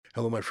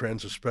Hello, my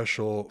friends. A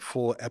special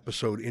full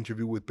episode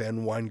interview with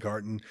Ben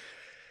Weingarten,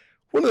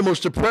 one of the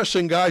most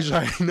depressing guys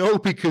I know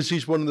because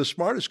he's one of the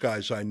smartest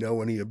guys I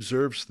know, and he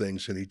observes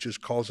things and he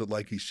just calls it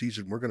like he sees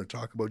it. And we're going to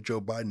talk about Joe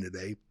Biden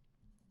today.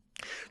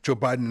 Joe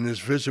Biden and his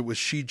visit with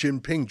Xi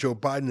Jinping, Joe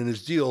Biden and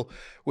his deal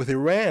with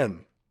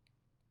Iran,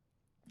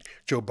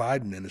 Joe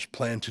Biden and his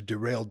plan to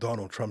derail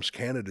Donald Trump's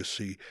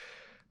candidacy.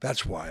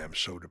 That's why I'm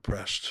so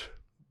depressed.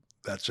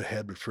 That's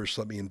ahead, but first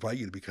let me invite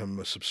you to become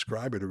a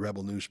subscriber to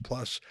Rebel News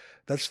Plus.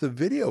 That's the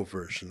video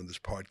version of this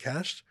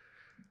podcast.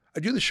 I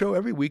do the show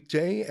every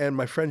weekday, and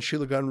my friend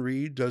Sheila Gunn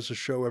Reid does a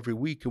show every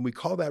week, and we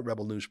call that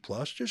Rebel News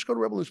Plus. Just go to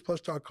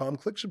rebelnewsplus.com,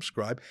 click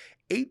subscribe,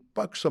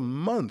 $8 a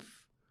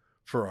month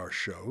for our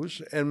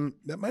shows, and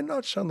that might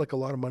not sound like a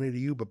lot of money to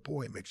you, but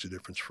boy, it makes a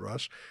difference for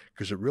us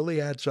because it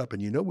really adds up,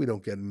 and you know we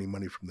don't get any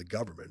money from the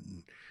government,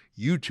 and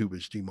YouTube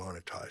has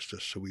demonetized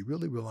us, so we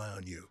really rely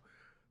on you.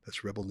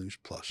 That's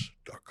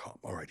rebelnewsplus.com.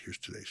 All right, here's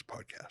today's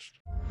podcast.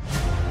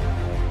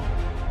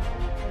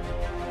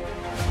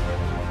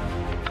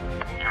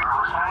 You're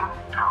listening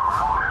to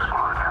Rebel News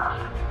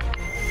Podcast.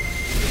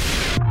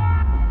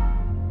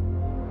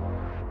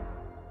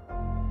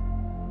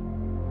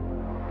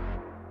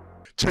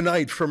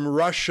 Tonight, from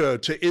Russia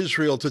to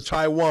Israel to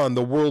Taiwan,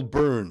 the world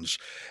burns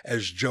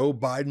as Joe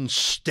Biden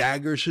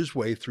staggers his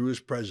way through his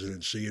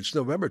presidency. It's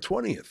November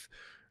 20th,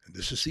 and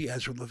this is the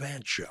Ezra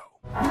Levant Show.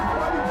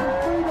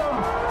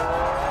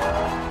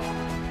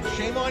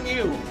 Shame on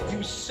you,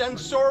 you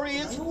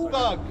censorious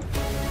thug.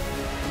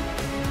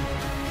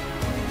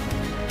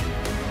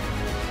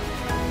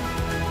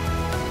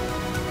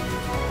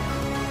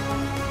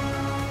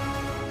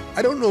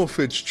 I don't know if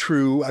it's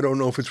true. I don't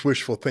know if it's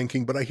wishful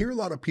thinking, but I hear a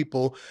lot of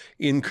people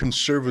in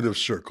conservative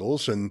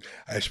circles, and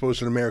I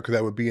suppose in America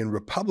that would be in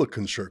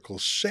Republican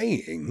circles,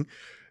 saying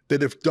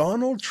that if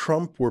Donald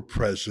Trump were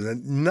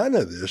president, none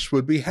of this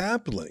would be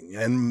happening.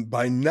 And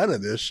by none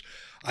of this,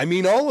 I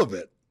mean all of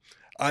it.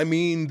 I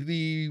mean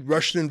the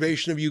Russian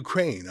invasion of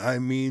Ukraine. I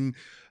mean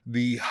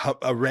the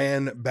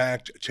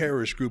Iran-backed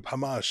terrorist group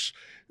Hamas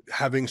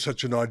having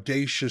such an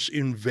audacious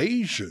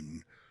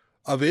invasion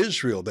of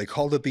Israel. They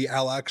called it the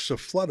Al-Aqsa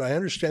flood. I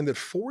understand that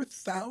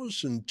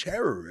 4,000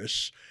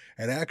 terrorists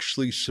and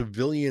actually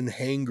civilian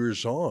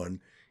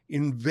hangers-on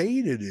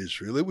invaded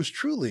Israel. It was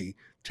truly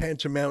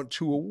tantamount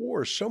to a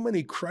war. So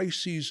many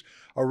crises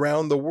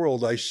around the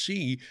world. I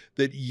see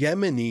that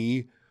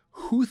Yemeni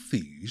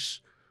Houthis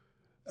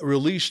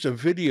released a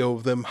video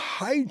of them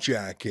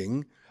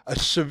hijacking a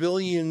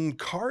civilian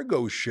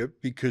cargo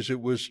ship because it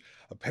was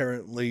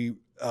apparently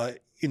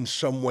in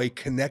some way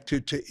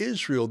connected to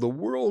Israel. The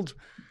world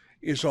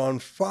is on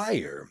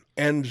fire.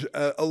 And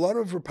a lot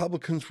of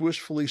Republicans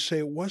wistfully say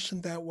it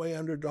wasn't that way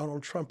under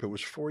Donald Trump. It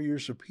was 4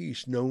 years of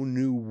peace, no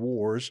new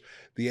wars,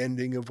 the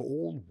ending of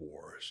old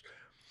wars.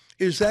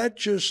 Is that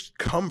just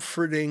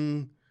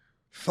comforting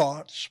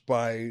thoughts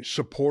by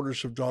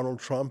supporters of Donald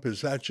Trump? Is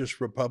that just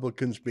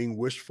Republicans being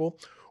wistful?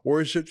 Or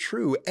is it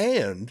true?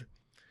 And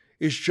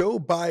is Joe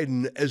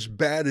Biden as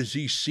bad as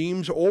he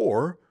seems,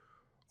 or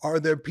are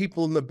there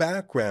people in the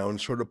background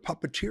sort of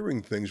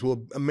puppeteering things?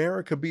 Will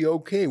America be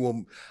okay?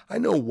 Well, I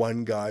know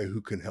one guy who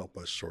can help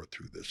us sort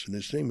through this, and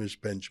his name is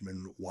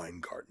Benjamin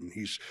Weingarten.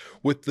 He's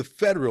with The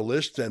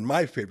Federalist, and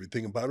my favorite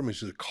thing about him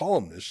is he's a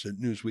columnist at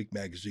Newsweek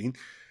magazine,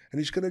 and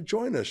he's going to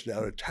join us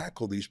now to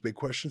tackle these big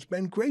questions.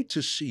 Ben, great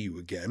to see you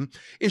again.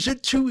 Is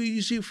it too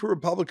easy for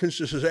Republicans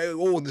to say,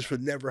 oh, this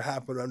would never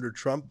happen under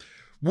Trump?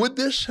 Would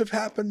this have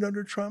happened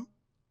under Trump?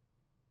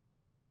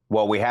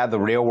 Well, we had the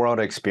real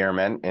world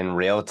experiment in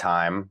real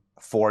time,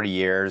 40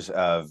 years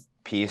of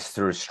peace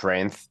through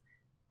strength,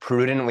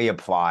 prudently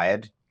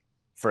applied.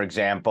 For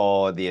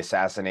example, the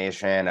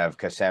assassination of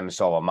Qasem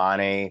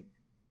Soleimani,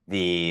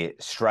 the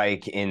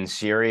strike in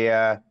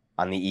Syria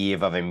on the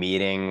eve of a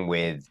meeting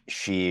with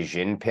Xi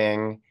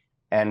Jinping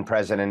and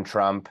President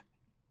Trump.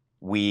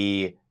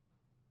 We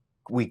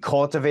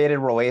cultivated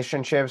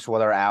relationships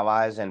with our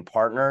allies and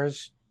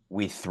partners.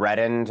 We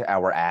threatened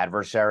our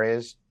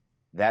adversaries.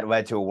 That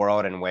led to a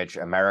world in which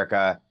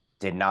America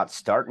did not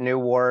start new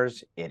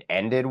wars. It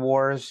ended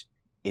wars.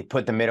 It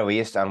put the Middle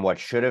East on what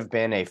should have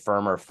been a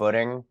firmer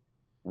footing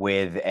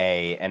with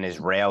an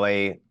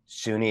Israeli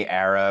Sunni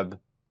Arab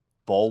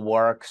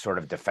bulwark sort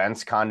of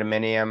defense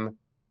condominium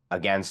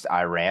against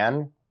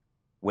Iran,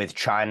 with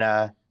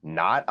China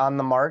not on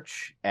the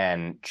march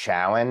and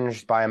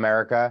challenged by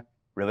America,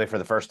 really for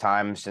the first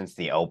time since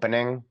the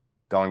opening,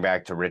 going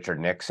back to Richard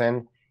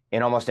Nixon.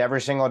 In almost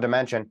every single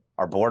dimension,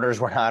 our borders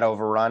were not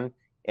overrun.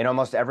 In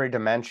almost every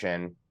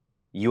dimension,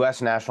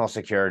 U.S. national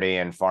security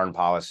and foreign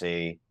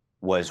policy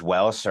was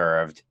well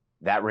served.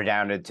 That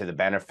redounded to the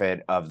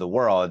benefit of the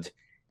world.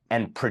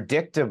 And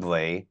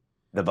predictably,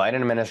 the Biden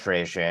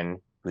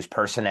administration, whose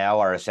personnel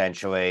are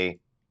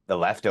essentially the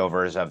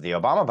leftovers of the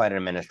Obama-Biden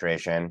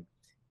administration,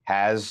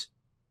 has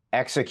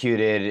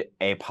executed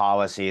a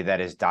policy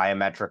that is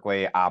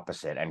diametrically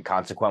opposite. And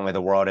consequently,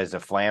 the world is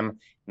aflame.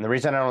 And the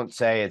reason I don't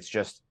say it's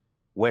just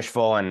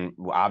wishful, and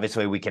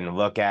obviously we can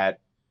look at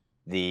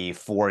the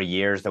 4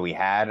 years that we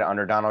had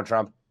under Donald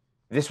Trump,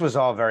 this was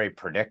all very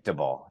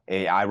predictable.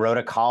 I wrote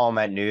a column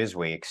at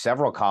Newsweek,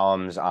 several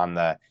columns on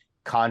the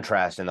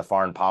contrast in the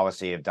foreign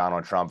policy of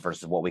Donald Trump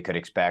versus what we could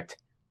expect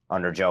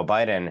under Joe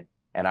Biden.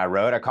 And I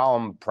wrote a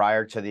column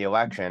prior to the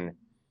election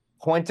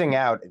pointing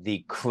out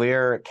the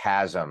clear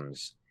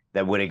chasms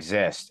that would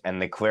exist and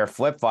the clear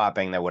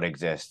flip-flopping that would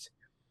exist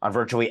on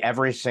virtually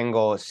every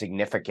single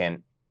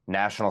significant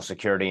national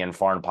security and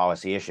foreign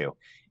policy issue.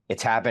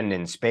 It's happened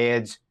in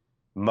spades.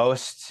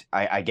 Most,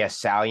 I guess,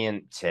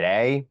 salient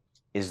today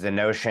is the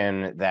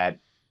notion that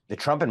the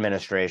Trump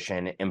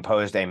administration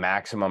imposed a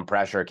maximum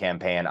pressure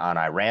campaign on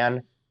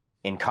Iran.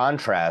 In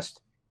contrast,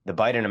 the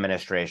Biden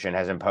administration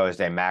has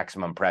imposed a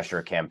maximum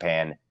pressure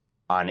campaign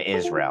on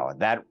Israel.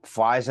 That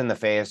flies in the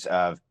face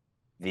of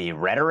the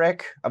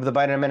rhetoric of the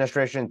Biden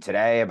administration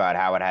today about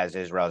how it has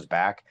Israel's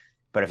back.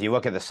 But if you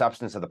look at the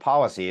substance of the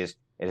policies,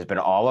 it has been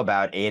all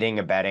about aiding,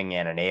 abetting,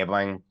 and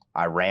enabling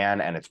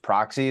Iran and its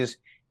proxies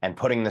and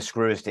putting the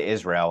screws to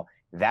Israel.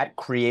 That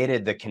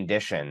created the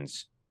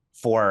conditions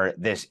for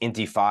this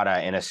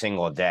intifada in a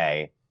single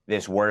day,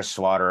 this worst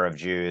slaughter of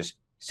Jews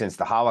since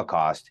the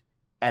Holocaust.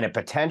 And it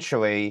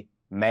potentially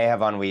may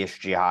have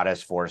unleashed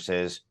jihadist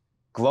forces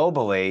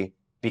globally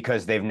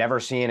because they've never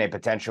seen a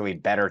potentially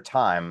better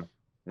time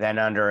than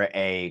under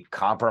a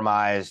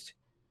compromised,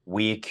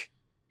 weak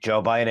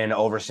Joe Biden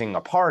overseeing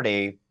a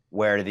party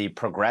where the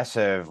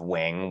progressive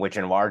wing, which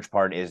in large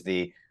part is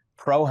the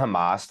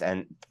pro-Hamas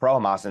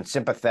and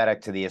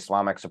sympathetic to the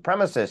Islamic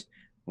supremacist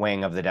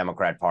wing of the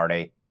Democrat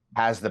Party,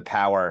 has the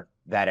power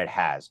that it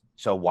has.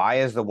 So why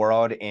is the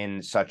world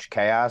in such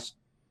chaos?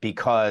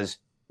 Because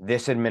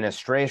this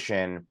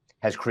administration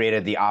has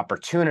created the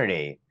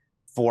opportunity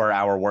for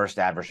our worst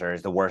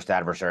adversaries, the worst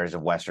adversaries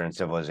of Western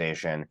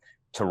civilization,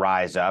 to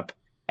rise up.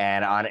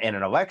 And in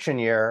an election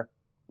year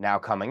now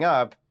coming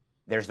up,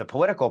 there's the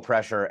political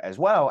pressure as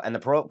well. And the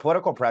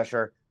political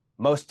pressure,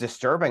 most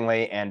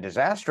disturbingly and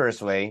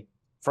disastrously,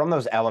 from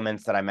those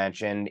elements that I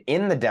mentioned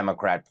in the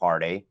Democrat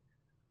Party,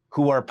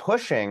 who are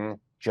pushing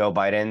Joe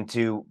Biden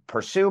to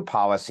pursue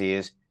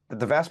policies that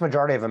the vast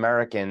majority of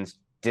Americans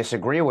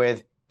disagree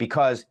with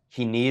because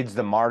he needs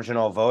the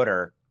marginal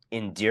voter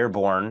in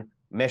Dearborn,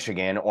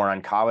 Michigan, or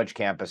on college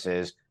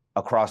campuses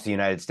across the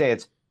United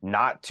States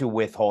not to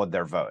withhold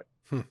their vote.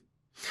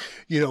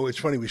 You know, it's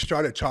funny. We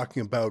started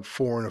talking about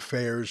foreign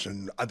affairs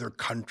and other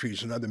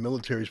countries and other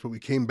militaries, but we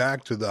came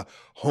back to the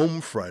home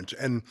front.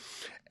 And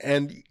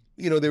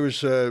you know, there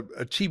was a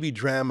TV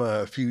drama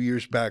a few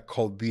years back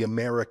called The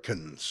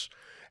Americans.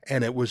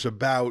 And it was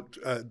about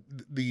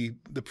the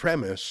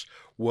premise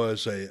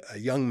was a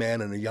young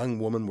man and a young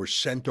woman were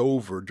sent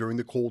over during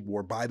the Cold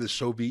War by the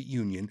Soviet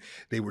Union.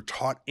 They were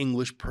taught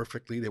English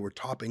perfectly. They were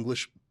taught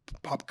English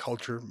pop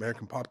culture,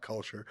 American pop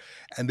culture,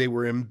 and they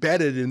were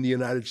embedded in the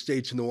United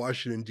States in the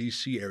Washington,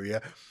 D.C.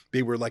 area.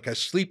 They were like a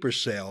sleeper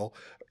cell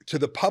to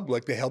the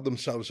public. They held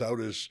themselves out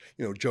as,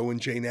 you know, Joe and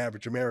Jane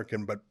Average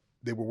American, but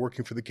they were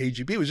working for the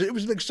KGB. It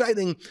was an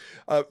exciting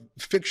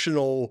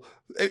fictional.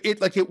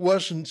 It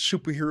wasn't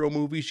superhero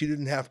movies. You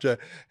didn't have to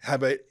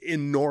have an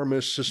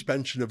enormous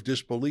suspension of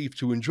disbelief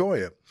to enjoy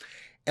it.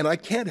 And I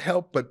can't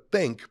help but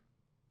think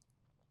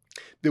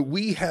that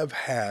we have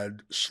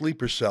had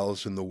sleeper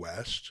cells in the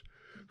West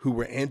who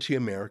were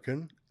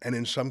anti-American and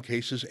in some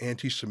cases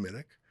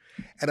anti-Semitic.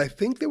 And I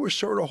think they were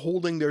sort of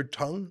holding their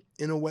tongue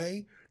in a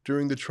way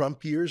during the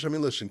Trump years. I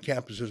mean, listen,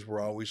 campuses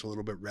were always a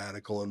little bit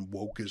radical and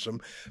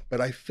wokeism, but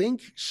I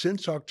think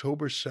since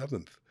October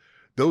 7th,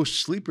 those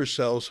sleeper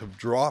cells have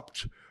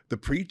dropped the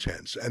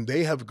pretense and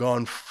they have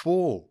gone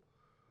full,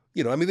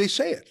 you know, I mean, they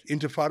say it,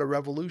 Intifada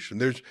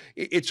revolution.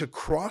 It's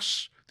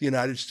across the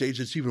United States.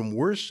 It's even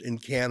worse in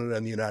Canada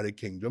and the United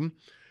Kingdom.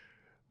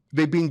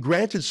 They've been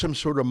granted some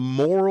sort of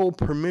moral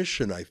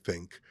permission, I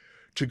think,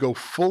 to go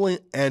full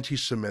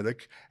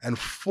anti-Semitic and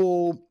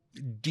full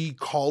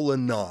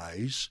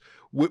decolonize,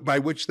 by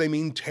which they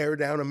mean tear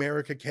down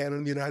America, Canada,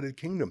 and the United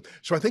Kingdom.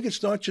 So I think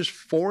it's not just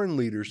foreign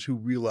leaders who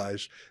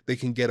realize they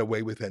can get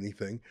away with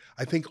anything.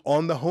 I think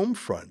on the home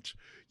front,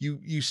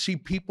 you see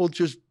people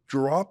just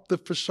drop the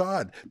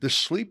facade. The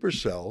sleeper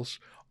cells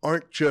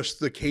aren't just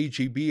the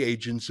KGB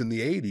agents in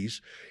the 80s.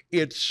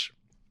 It's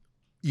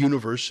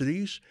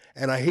universities,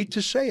 and I hate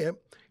to say it,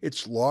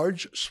 it's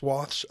large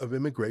swaths of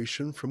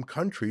immigration from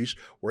countries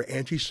where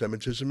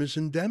anti-Semitism is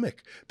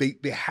endemic. They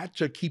had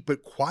to keep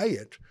it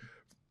quiet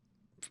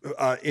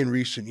in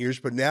recent years,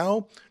 but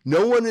now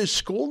no one is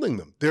scolding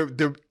them.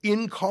 They're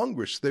in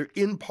Congress, they're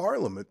in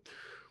Parliament.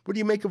 What do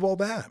you make of all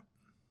that?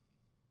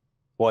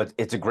 Well,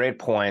 it's a great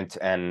point,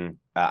 and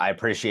I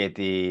appreciate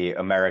the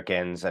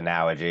Americans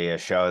analogy, a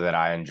show that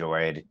I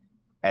enjoyed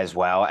as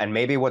well. And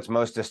maybe what's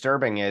most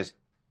disturbing is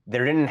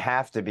there didn't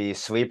have to be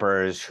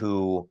sleepers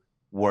who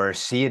were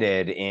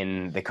seeded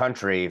in the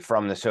country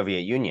from the Soviet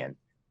Union.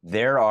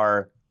 There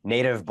are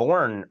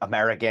native-born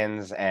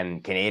Americans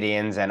and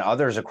Canadians and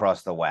others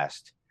across the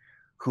West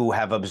who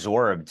have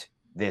absorbed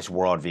this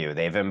worldview.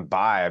 They've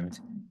imbibed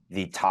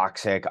the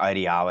toxic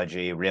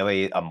ideology,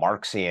 really a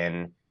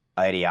Marxian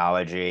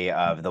ideology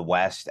of the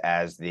West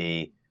as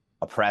the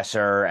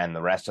oppressor and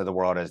the rest of the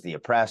world as the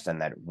oppressed,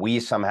 and that we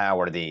somehow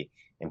are the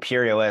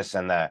imperialists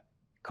and the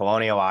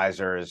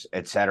colonializers,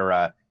 et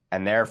cetera.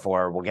 And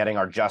therefore, we're getting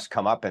our just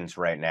comeuppance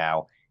right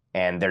now.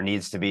 And there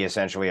needs to be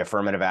essentially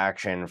affirmative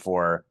action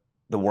for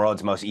the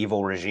world's most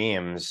evil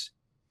regimes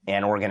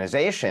and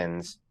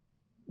organizations,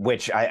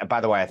 which,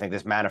 by the way, I think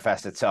this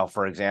manifests itself,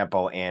 for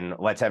example, in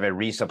let's have a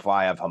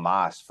resupply of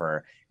Hamas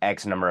for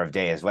X number of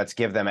days. Let's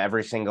give them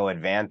every single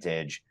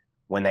advantage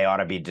when they ought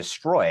to be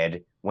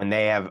destroyed, when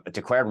they have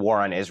declared war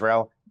on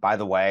Israel, by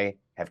the way,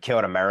 have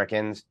killed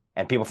Americans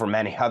and people from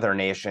many other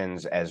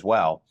nations as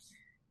well.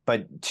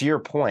 But to your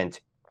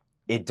point,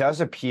 it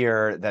does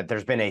appear that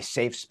there's been a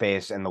safe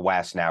space in the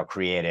West now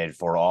created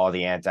for all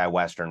the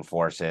anti-Western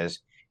forces,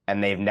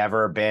 and they've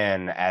never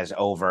been as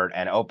overt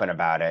and open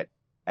about it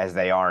as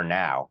they are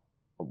now.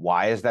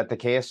 Why is that the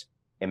case?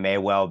 It may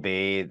well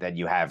be that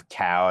you have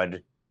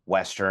cowed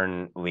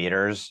Western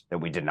leaders that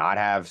we did not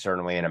have,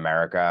 certainly in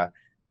America,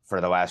 for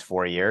the last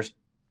 4 years.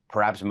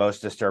 Perhaps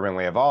most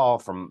disturbingly of all,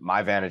 from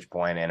my vantage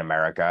point in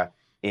America,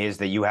 is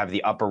that you have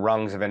the upper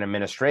rungs of an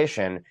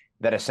administration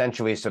that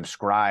essentially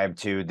subscribe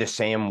to the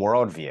same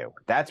worldview.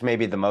 That's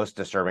maybe the most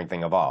disturbing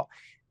thing of all.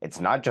 It's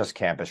not just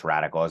campus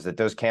radicals, that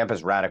those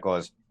campus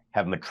radicals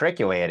have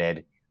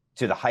matriculated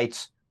to the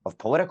heights of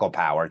political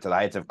power, to the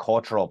heights of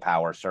cultural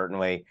power,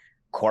 certainly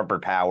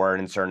corporate power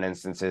in certain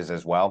instances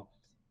as well.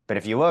 But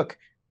if you look,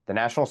 the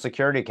National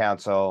Security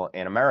Council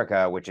in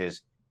America, which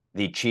is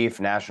the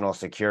chief national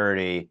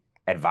security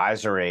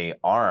advisory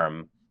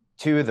arm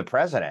to the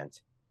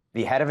president,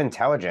 the head of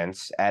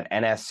intelligence at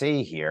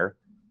NSC here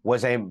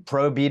was a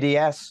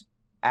pro-BDS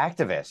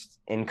activist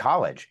in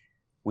college.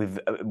 We've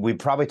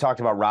probably talked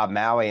about Rob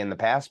Malley in the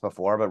past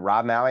before, but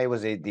Rob Malley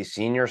was the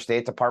senior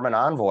State Department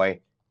envoy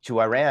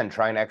to Iran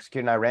trying to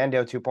execute an Iran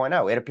deal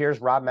 2.0. It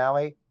appears Rob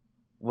Malley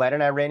led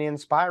an Iranian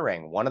spy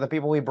ring. One of the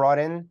people we brought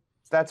in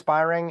to that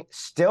spy ring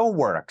still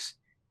works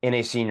in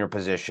a senior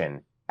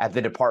position at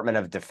the Department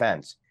of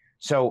Defense.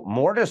 So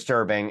more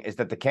disturbing is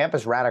that the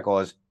campus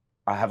radicals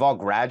have all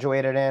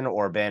graduated in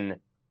or been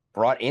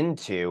brought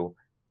into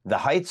the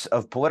heights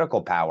of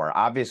political power.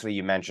 Obviously,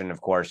 you mentioned,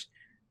 of course,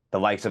 the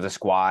likes of the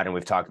Squad, and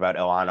we've talked about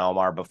Ilhan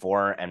Omar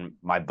before, and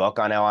my book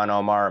on Ilhan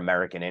Omar,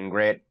 American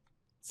Ingrate,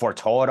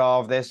 foretold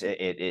all of this.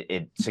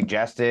 It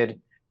suggested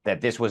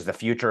that this was the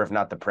future, if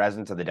not the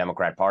present, of the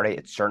Democrat Party.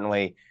 It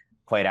certainly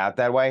played out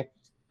that way.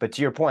 But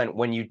to your point,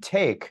 when you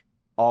take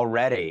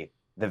already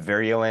the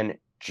virulent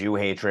Jew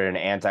hatred and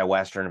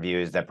anti-Western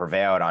views that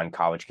prevailed on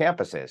college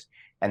campuses,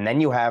 and then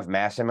you have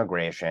mass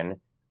immigration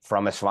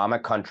from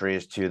Islamic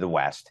countries to the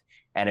West,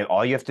 and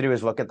all you have to do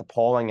is look at the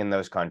polling in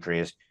those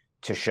countries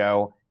to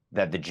show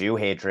that the Jew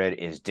hatred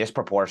is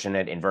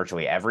disproportionate in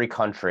virtually every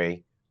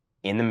country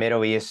in the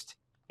Middle East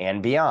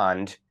and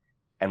beyond.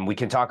 And we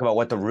can talk about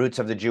what the roots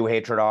of the Jew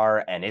hatred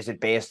are, and is it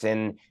based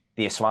in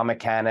the Islamic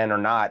canon or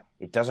not?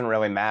 It doesn't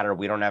really matter.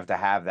 We don't have to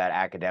have that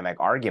academic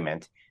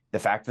argument. The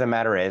fact of the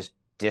matter is,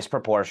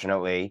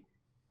 disproportionately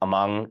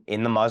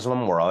in the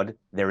Muslim world,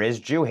 there is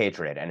Jew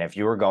hatred. And if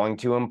you were going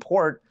to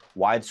import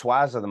wide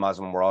swaths of the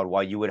Muslim world,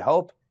 while you would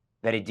hope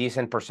that a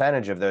decent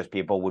percentage of those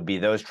people would be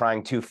those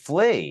trying to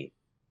flee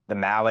the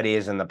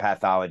maladies and the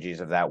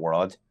pathologies of that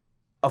world,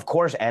 of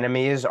course,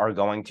 enemies are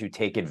going to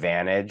take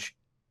advantage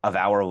of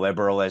our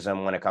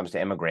liberalism when it comes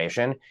to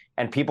immigration,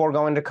 and people are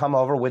going to come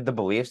over with the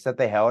beliefs that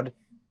they held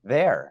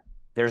there.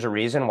 There's a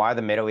reason why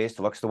the Middle East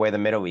looks the way the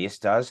Middle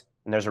East does,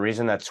 and there's a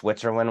reason that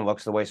Switzerland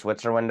looks the way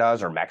Switzerland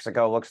does, or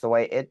Mexico looks the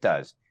way it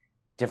does.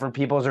 Different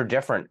peoples are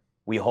different.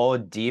 We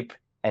hold deep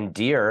and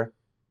dear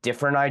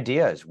different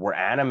ideas. We're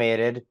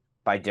animated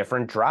by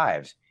different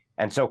drives.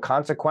 And so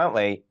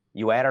consequently,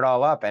 you add it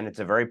all up, and it's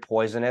a very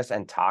poisonous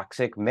and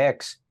toxic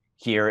mix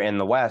here in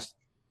the West.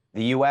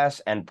 The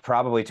US, and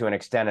probably to an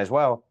extent as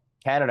well,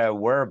 Canada,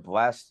 we're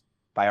blessed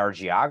by our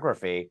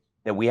geography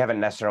that we haven't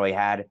necessarily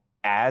had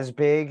as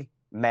big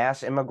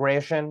mass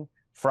immigration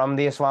from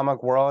the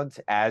Islamic world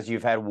as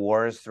you've had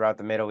wars throughout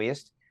the Middle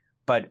East.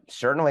 But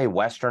certainly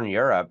Western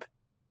Europe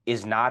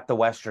is not the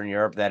Western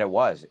Europe that it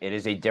was. It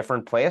is a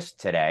different place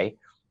today.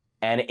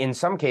 And in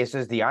some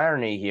cases, the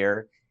irony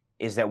here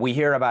is that we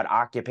hear about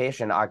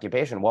occupation.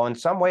 Well, in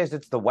some ways,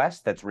 it's the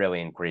West that's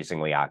really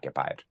increasingly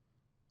occupied.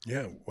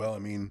 Yeah, well, I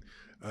mean,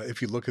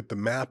 if you look at the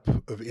map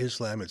of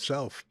Islam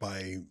itself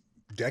by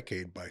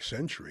decade, by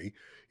century,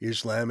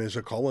 Islam is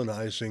a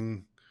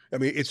colonizing. I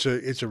mean, it's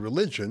a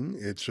religion,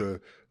 it's a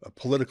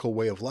political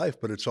way of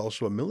life, but it's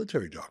also a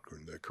military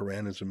doctrine. The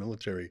Quran is a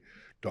military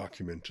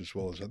document as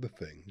well as other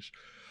things.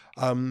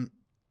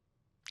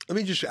 Let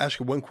me just ask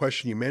you one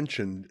question. You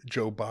mentioned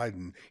Joe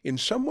Biden. In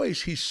some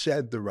ways, he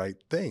said the right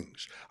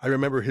things. I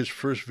remember his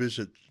first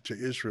visit to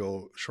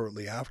Israel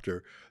shortly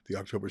after the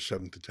October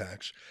 7th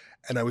attacks,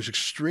 and I was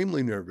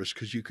extremely nervous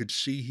because you could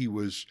see he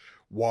was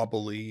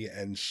wobbly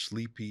and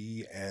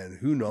sleepy, and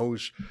who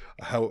knows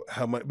how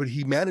much, but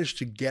he managed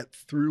to get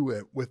through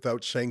it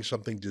without saying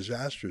something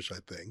disastrous, I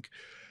think.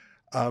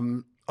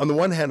 On the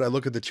one hand, I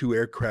look at the two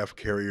aircraft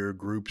carrier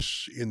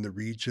groups in the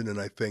region,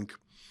 and I think,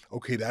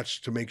 okay, that's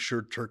to make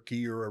sure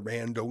Turkey or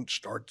Iran don't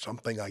start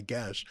something, I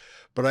guess.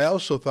 But I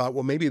also thought,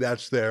 well, maybe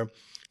that's there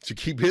to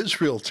keep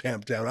Israel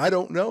tamped down? I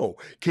don't know.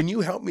 Can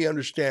you help me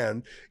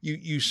understand?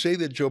 You say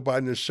that Joe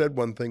Biden has said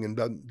one thing and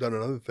done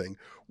another thing.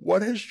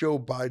 What has Joe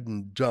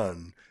Biden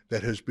done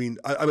that has been,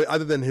 I mean,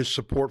 other than his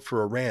support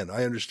for Iran?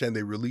 I understand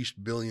they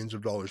released billions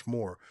of dollars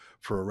more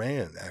for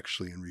Iran,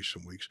 actually, in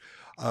recent weeks.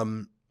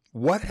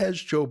 What has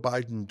Joe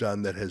Biden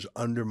done that has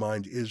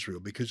undermined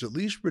Israel? Because at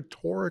least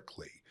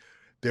rhetorically,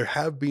 there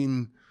have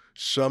been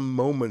some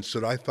moments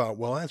that I thought,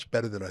 well, that's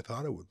better than I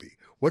thought it would be.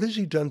 What has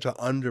he done to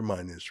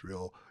undermine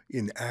Israel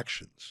in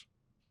actions?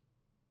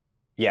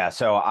 Yeah,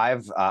 so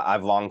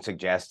I've long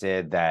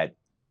suggested that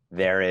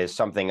there is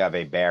something of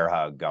a bear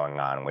hug going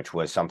on, which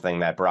was something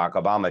that Barack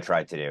Obama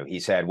tried to do. He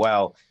said,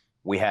 well,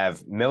 we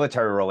have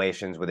military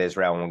relations with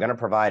Israel, and we're going to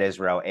provide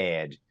Israel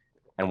aid,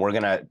 and we're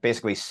going to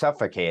basically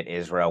suffocate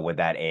Israel with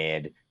that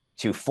aid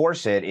to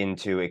force it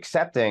into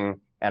accepting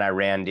an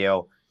Iran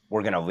deal.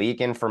 We're going to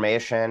leak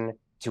information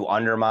to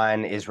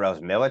undermine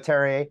Israel's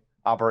military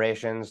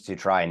operations to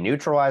try and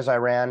neutralize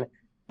Iran,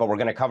 but we're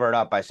going to cover it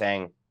up by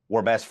saying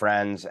we're best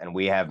friends and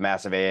we have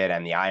massive aid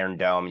and the Iron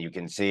Dome you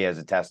can see as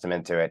a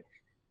testament to it,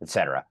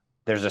 etc.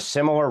 There's a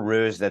similar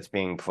ruse that's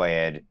being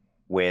played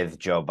with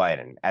Joe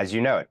Biden. As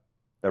you note,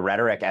 the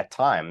rhetoric at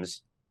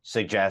times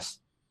suggests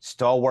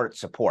stalwart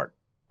support.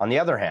 On the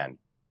other hand,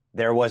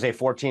 there was a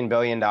 $14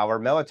 billion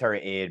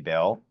military aid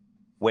bill,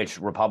 which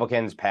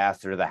Republicans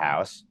passed through the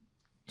House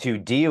to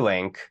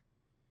de-link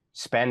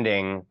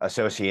spending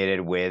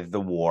associated with the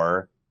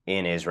war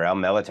in Israel,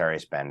 military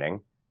spending,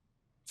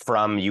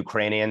 from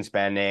Ukrainian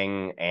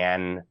spending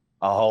and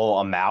a whole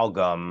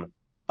amalgam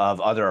of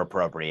other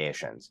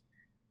appropriations.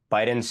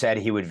 Biden said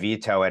he would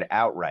veto it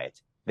outright.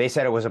 They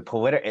said it was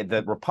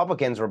the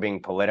Republicans were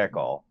being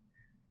political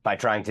by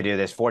trying to do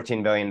this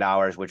 $14 billion,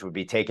 which would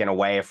be taken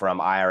away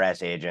from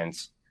IRS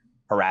agents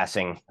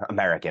harassing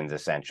Americans,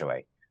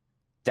 essentially.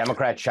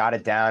 Democrats shot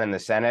it down in the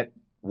Senate,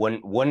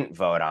 wouldn't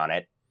vote on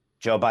it.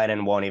 Joe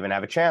Biden won't even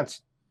have a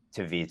chance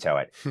to veto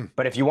it.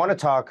 But if you want to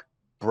talk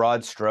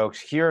broad strokes,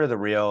 here are the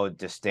real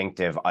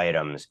distinctive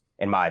items,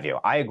 in my view.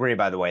 I agree,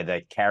 by the way,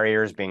 that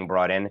carriers being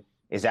brought in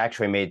is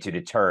actually made to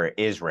deter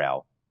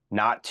Israel,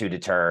 not to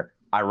deter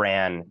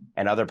Iran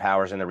and other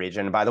powers in the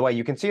region. And by the way,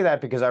 you can see that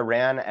because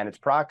Iran and its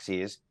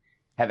proxies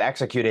have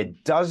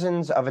executed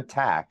dozens of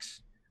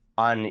attacks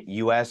on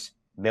U.S.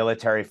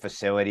 military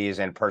facilities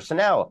and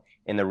personnel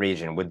in the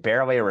region with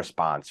barely a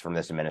response from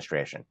this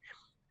administration.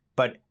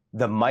 But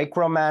the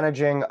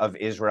micromanaging of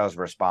Israel's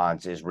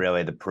response is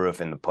really the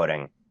proof in the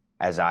pudding,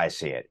 as I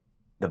see it.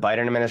 The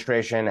Biden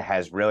administration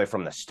has really,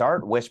 from the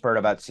start, whispered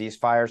about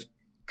ceasefires,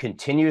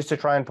 continues to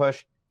try and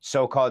push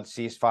so-called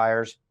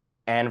ceasefires,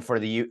 and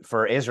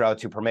for Israel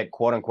to permit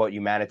quote-unquote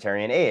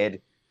humanitarian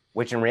aid,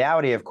 which in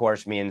reality, of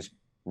course, means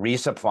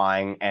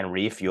resupplying and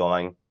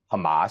refueling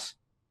Hamas,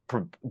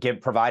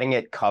 providing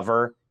it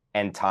cover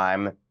and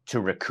time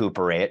to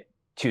recuperate,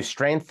 to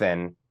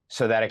strengthen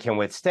so that it can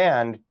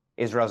withstand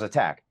Israel's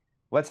attack.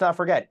 Let's not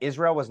forget,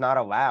 Israel was not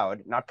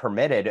allowed, not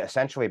permitted,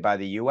 essentially by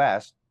the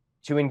U.S.,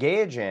 to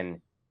engage in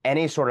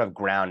any sort of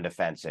ground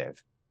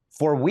offensive.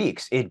 For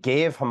weeks, it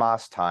gave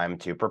Hamas time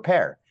to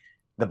prepare.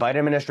 The Biden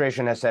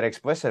administration has said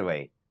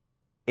explicitly,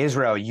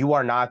 Israel, you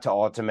are not to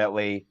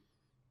ultimately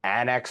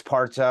annex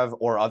parts of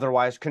or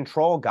otherwise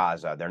control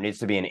Gaza. There needs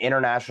to be an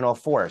international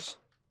force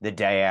the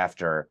day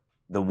after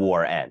the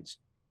war ends.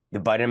 The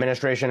Biden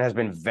administration has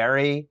been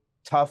very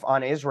tough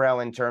on Israel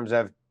in terms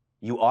of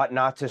you ought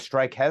not to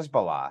strike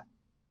Hezbollah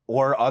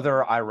or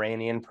other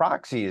Iranian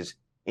proxies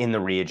in the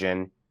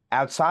region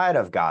outside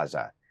of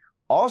Gaza.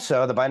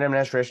 Also, the Biden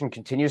administration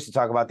continues to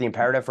talk about the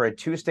imperative for a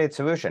two-state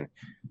solution,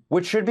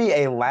 which should be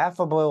a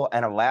laughable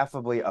and a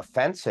laughably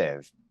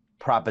offensive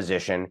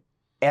proposition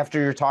after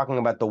you're talking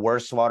about the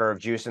worst slaughter of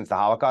Jews since the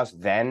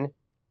Holocaust. Then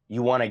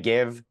you want to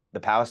give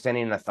the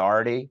Palestinian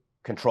Authority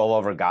control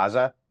over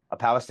Gaza, a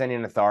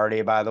Palestinian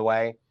Authority, by the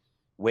way,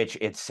 which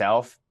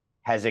itself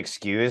has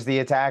excused the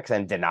attacks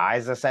and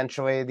denies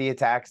essentially the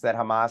attacks that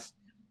Hamas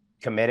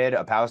committed.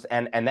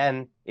 And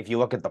then if you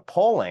look at the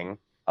polling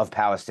of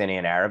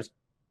Palestinian Arabs,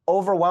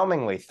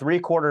 overwhelmingly,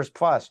 3/4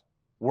 plus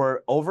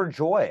were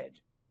overjoyed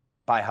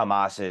by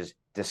Hamas's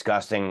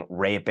disgusting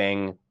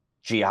raping,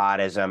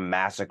 jihadism,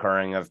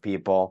 massacring of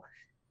people,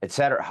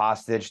 etc.,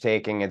 hostage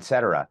taking,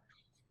 etc.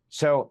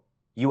 So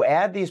you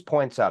add these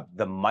points up,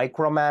 the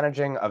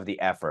micromanaging of the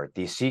effort,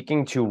 the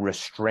seeking to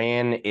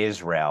restrain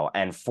Israel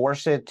and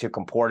force it to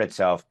comport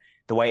itself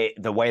the way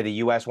the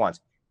U.S.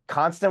 wants,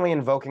 constantly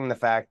invoking the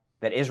fact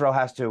that Israel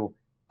has to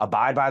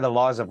abide by the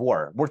laws of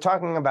war. We're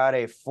talking about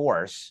a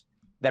force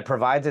that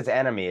provides its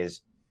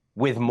enemies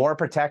with more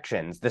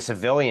protections, the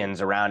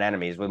civilians around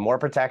enemies, with more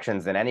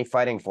protections than any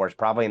fighting force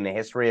probably in the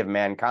history of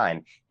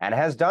mankind, and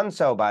has done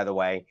so, by the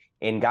way,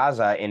 in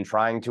Gaza in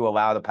trying to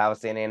allow the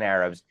Palestinian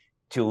Arabs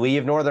to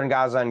leave northern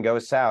Gaza and go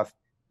south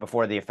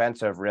before the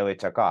offensive really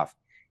took off.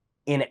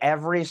 In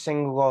every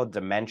single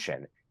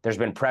dimension, there's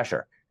been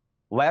pressure.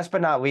 Last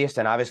but not least,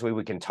 and obviously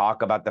we can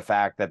talk about the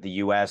fact that the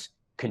U.S.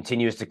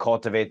 continues to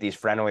cultivate these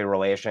friendly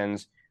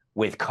relations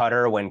with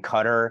Qatar when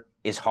Qatar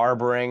is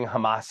harboring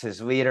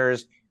Hamas's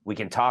leaders, We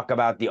can talk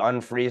about the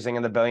unfreezing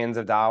of the billions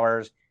of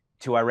dollars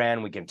to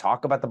Iran. We can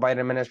talk about the Biden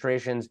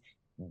administration's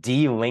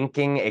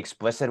delinking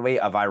explicitly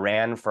of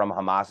Iran from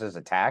Hamas's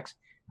attacks,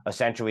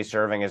 essentially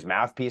serving as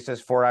mouthpieces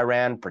for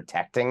Iran,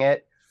 protecting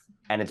it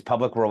and its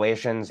public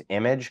relations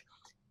image.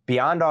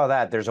 Beyond all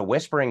that, there's a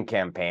whispering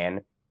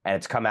campaign, and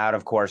it's come out,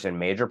 of course, in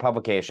major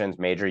publications,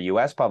 major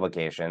U.S.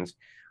 publications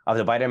of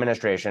the Biden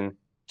administration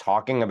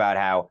talking about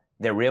how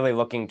they're really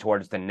looking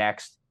towards the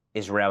next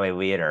Israeli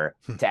leader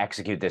to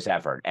execute this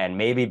effort. And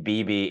maybe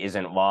Bibi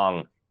isn't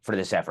long for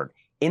this effort.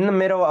 In the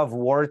middle of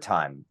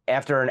wartime,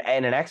 after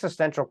an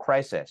existential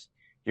crisis,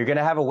 you're going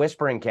to have a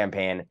whispering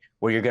campaign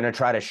where you're going to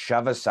try to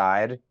shove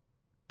aside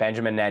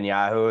Benjamin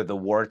Netanyahu, the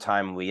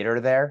wartime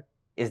leader there.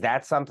 Is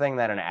that something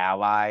that an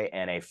ally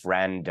and a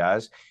friend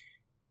does?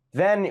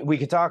 Then we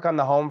could talk on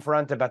the home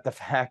front about the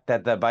fact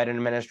that the Biden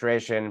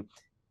administration,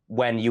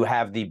 when you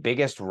have the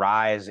biggest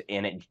rise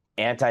in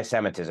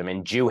anti-Semitism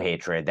and Jew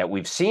hatred that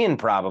we've seen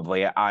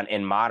probably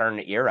in modern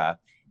era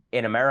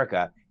in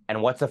America,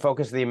 and what's the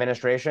focus of the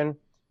administration?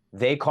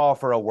 They call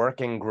for a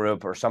working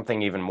group or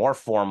something even more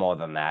formal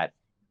than that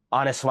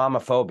on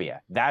Islamophobia.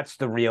 That's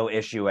the real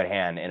issue at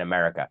hand in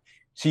America.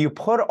 So you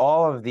put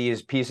all of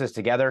these pieces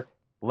together.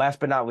 Last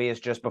but not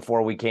least, just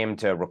before we came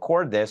to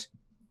record this,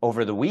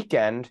 over the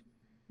weekend,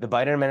 the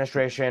Biden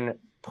administration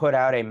put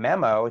out a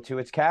memo to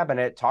its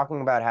cabinet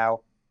talking about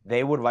how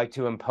they would like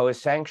to impose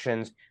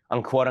sanctions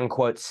on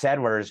quote-unquote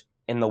settlers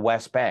in the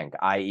West Bank,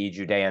 i.e.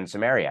 Judea and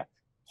Samaria.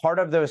 Part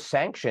of those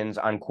sanctions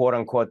on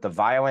quote-unquote the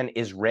violent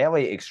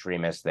Israeli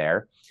extremists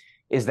there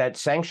is that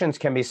sanctions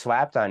can be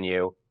slapped on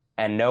you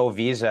and no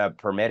visa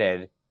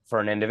permitted for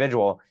an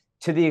individual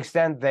to the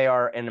extent they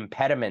are an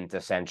impediment,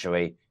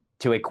 essentially,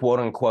 to a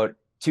quote-unquote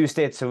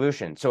two-state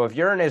solution. So if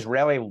you're an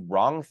Israeli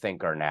wrong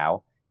thinker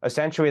now,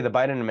 essentially the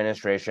Biden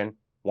administration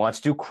wants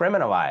to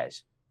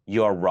criminalize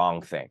your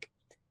wrong think.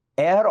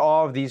 Add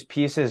all of these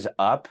pieces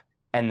up,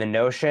 and the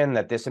notion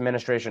that this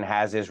administration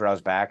has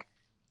Israel's back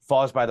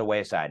falls by the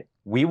wayside.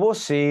 We will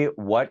see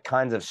what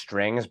kinds of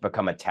strings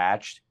become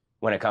attached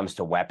when it comes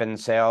to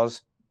weapons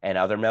sales and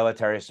other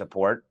military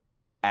support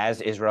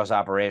as Israel's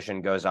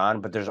operation goes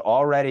on, but there's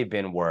already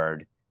been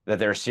word that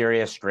there are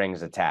serious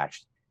strings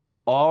attached.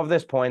 All of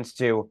this points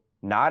to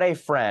not a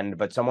friend,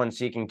 but someone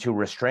seeking to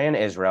restrain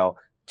Israel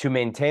to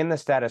maintain the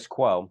status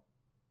quo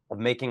of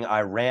making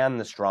Iran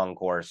the strong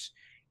horse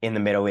in the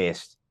Middle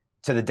East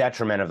to the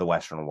detriment of the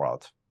Western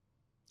world.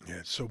 Yeah,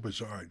 it's so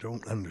bizarre. I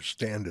don't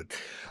understand it.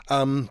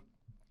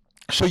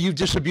 So you've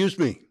disabused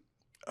me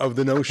of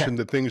the notion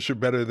that things are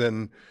better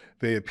than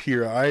they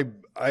appear.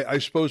 I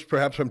suppose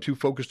perhaps I'm too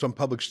focused on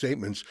public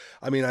statements.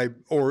 I mean,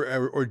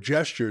 or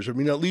gestures. I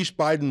mean, at least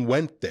Biden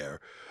went there.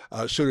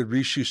 So did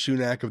Rishi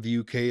Sunak of the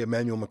UK,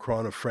 Emmanuel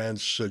Macron of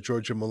France,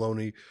 Giorgia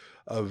Meloni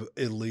of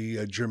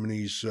Italy,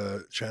 Germany's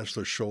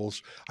Chancellor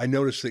Scholz. I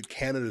noticed that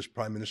Canada's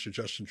Prime Minister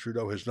Justin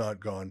Trudeau has not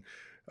gone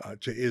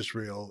to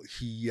Israel.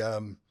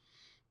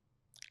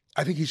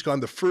 I think he's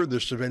gone the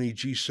furthest of any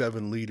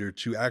G7 leader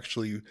to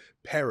actually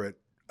parrot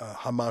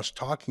Hamas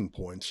talking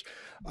points.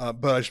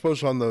 But I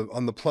suppose on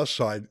the plus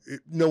side,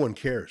 no one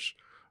cares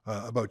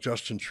about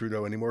Justin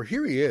Trudeau anymore.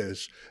 Here he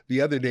is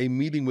the other day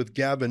meeting with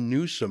Gavin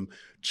Newsom,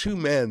 two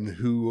men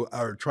who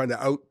are trying to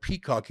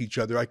out-peacock each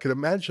other. I could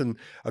imagine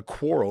a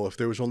quarrel if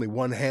there was only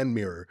one hand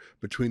mirror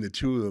between the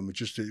two of them.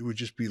 It would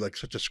just be like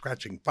such a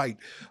scratching fight.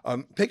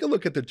 Take a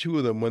look at the two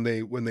of them when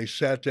they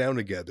sat down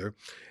together.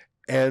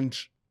 And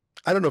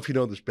I don't know if you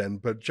know this, Ben,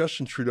 but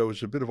Justin Trudeau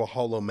is a bit of a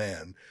hollow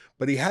man.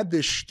 But he had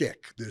this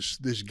shtick,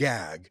 this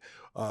gag.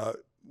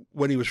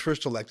 When he was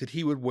first elected,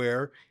 he would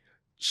wear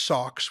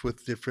socks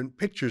with different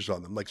pictures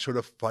on them, like sort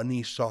of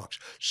funny socks,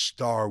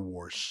 Star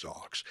Wars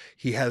socks.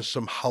 He has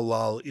some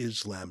halal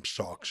Islam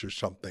socks or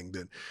something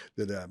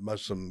that a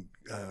Muslim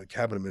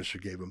cabinet minister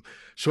gave him.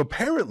 So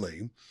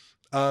apparently,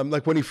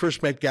 like when he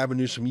first met Gavin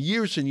Newsom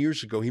years and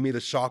years ago, he made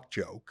a sock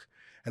joke.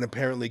 And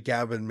apparently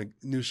Gavin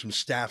Newsom's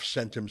staff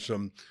sent him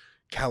some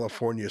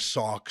California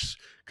socks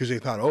because they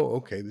thought, oh,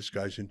 okay, this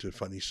guy's into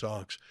funny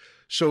socks.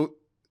 So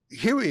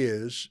here he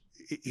is.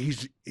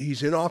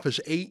 He's in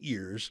office 8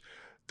 years.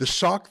 The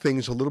sock thing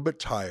is a little bit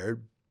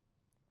tired,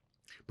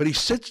 but he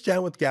sits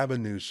down with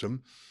Gavin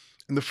Newsom,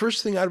 and the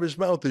first thing out of his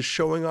mouth is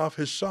showing off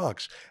his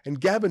socks. And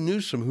Gavin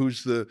Newsom,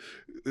 who's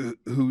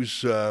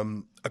a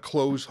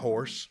clothes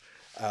horse,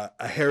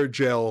 a hair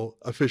gel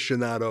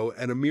aficionado,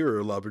 and a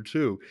mirror lover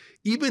too,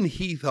 even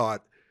he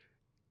thought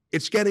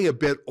it's getting a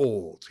bit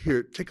old.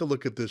 Here, take a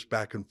look at this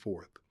back and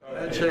forth.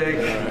 Handshake.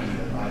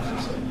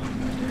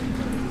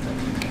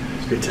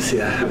 It's good to see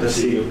you. Good to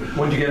see you.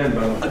 When did you get in,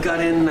 Bo? I got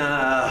in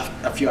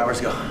a few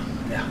hours ago.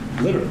 Yeah.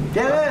 Literally?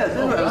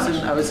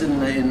 Yeah. I was in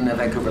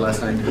Vancouver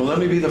last night. Well, let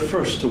me be the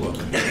first to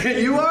welcome you.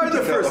 You are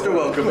the first to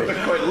welcome me.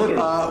 Quite literally.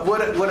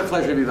 What a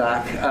pleasure to be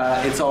back.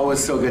 It's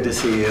always so good to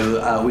see you.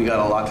 We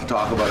got a lot to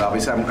talk about,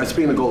 obviously. I'm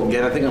speaking of Golden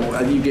Gate. I think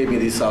you gave me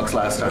these socks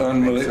last time.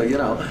 Unbelievable. So, you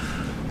know.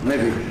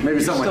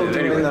 Maybe someone Still did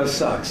doing anyway. those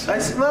socks.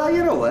 Well,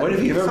 you know what? What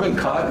have you ever been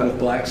caught with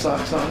black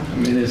socks on? I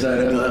mean, is that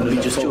It'd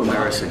be just too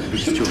embarrassing. It'd be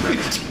just too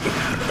embarrassing.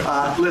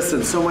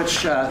 Listen, so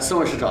much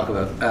to talk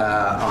about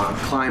on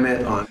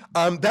climate.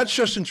 That's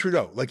Justin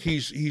Trudeau. Like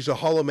he's a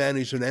hollow man.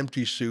 He's an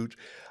empty suit,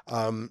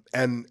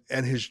 and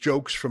his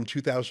jokes from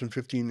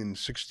 2015 and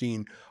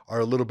 16 are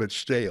a little bit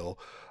stale.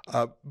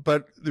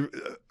 But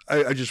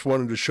I just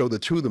wanted to show the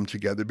two of them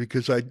together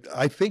because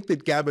I think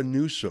that Gavin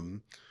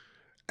Newsom,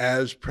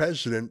 as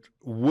president,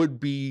 would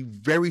be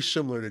very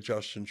similar to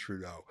Justin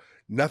Trudeau.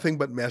 Nothing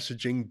but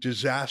messaging,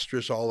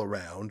 disastrous all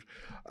around,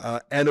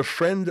 and a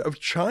friend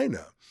of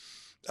China.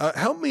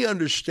 Help me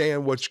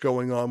understand what's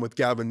going on with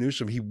Gavin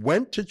Newsom. He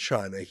went to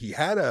China. He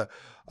had a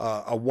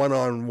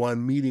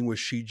one-on-one meeting with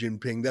Xi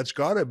Jinping. That's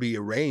got to be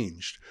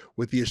arranged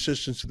with the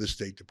assistance of the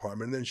State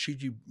Department. And then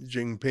Xi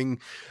Jinping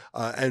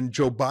and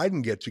Joe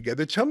Biden get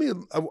together. Tell me,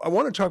 I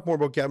want to talk more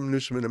about Gavin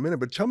Newsom in a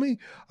minute, but tell me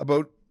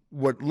about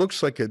what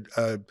looks like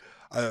a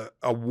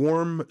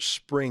warm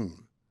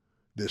spring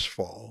this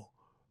fall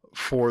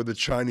for the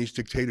Chinese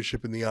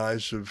dictatorship in the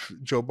eyes of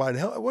Joe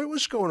Biden.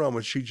 What's going on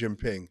with Xi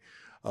Jinping?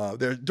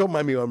 Don't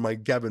mind me on my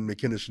Gavin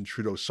McInnes and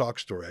Trudeau sock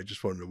story. I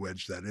just wanted to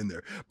wedge that in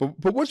there.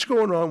 But what's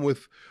going on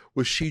with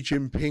Xi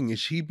Jinping?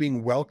 Is he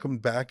being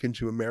welcomed back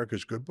into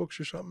America's good books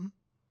or something?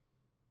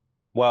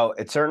 Well,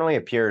 it certainly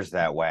appears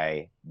that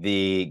way.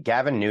 The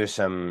Gavin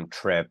Newsom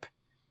trip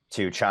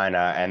to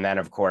China, and then,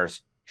 of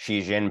course,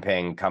 Xi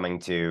Jinping coming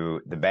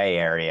to the Bay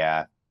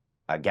Area,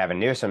 Gavin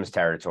Newsom's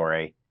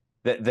territory.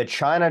 The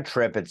China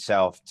trip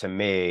itself, to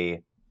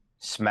me,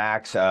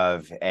 smacks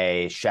of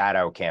a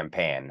shadow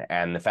campaign.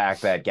 And the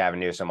fact that Gavin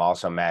Newsom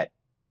also met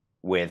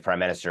with Prime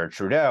Minister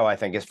Trudeau, I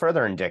think, is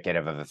further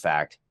indicative of the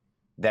fact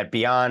that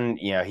beyond,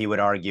 he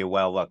would argue,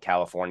 well, look,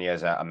 California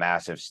is a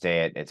massive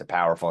state. It's a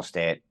powerful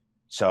state.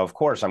 So, of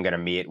course, I'm going to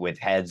meet with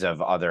heads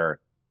of other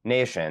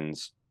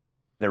nations.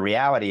 The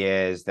reality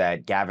is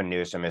that Gavin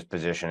Newsom is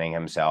positioning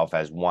himself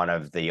as one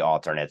of the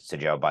alternates to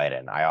Joe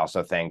Biden. I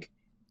also think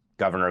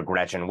Governor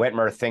Gretchen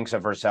Whitmer thinks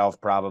of herself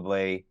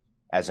probably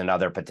as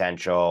another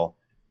potential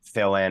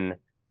fill-in.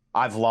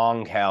 I've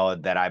long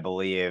held that I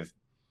believe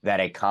that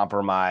a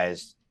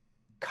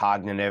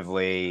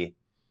cognitively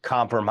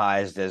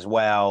compromised as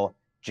well,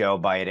 Joe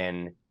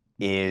Biden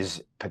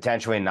is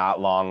potentially not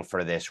long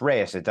for this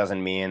race. It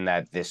doesn't mean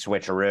that this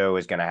switcheroo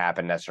is going to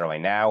happen necessarily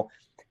now.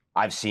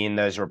 I've seen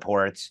those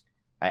reports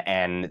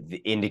and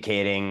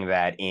indicating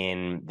that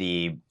in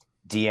the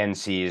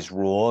DNC's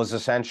rules,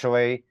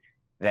 essentially,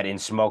 that in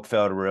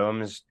smoke-filled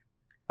rooms,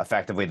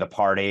 effectively the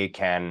party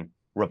can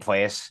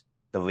replace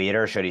the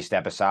leader should he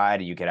step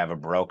aside. You could have a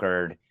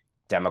brokered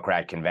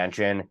Democrat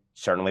convention.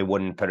 Certainly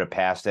wouldn't put it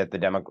past the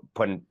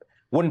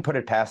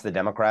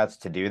Democrats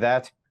to do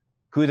that.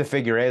 Who the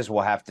figure is,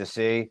 we'll have to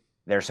see.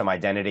 There's some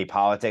identity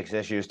politics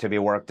issues to be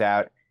worked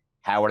out.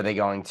 How are they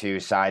going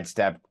to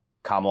sidestep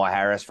Kamala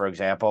Harris, for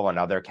example,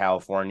 another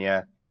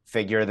California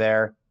figure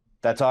there?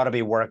 That's ought to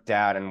be worked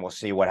out, and we'll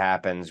see what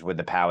happens with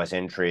the palace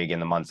intrigue in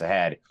the months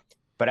ahead.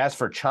 But as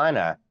for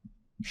China,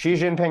 Xi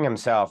Jinping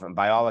himself, and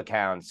by all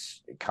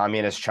accounts,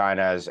 communist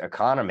China's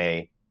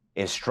economy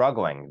is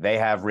struggling. They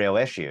have real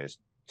issues.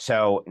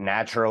 So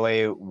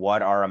naturally,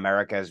 what are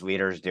America's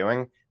leaders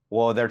doing?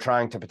 Well, they're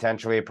trying to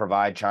potentially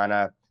provide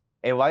China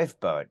a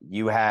lifeboat.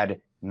 You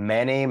had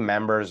many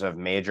members of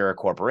major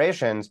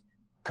corporations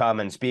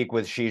come and speak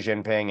with Xi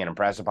Jinping and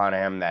impress upon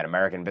him that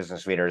American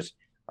business leaders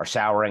are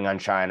souring on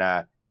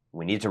China.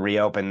 We need to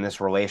reopen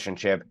this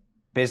relationship.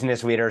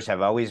 Business leaders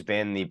have always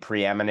been the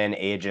preeminent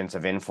agents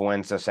of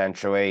influence,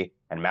 essentially,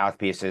 and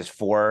mouthpieces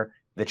for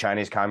the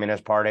Chinese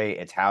Communist Party.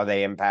 It's how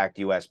they impact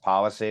U.S.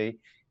 policy,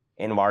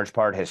 in large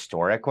part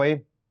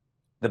historically.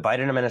 The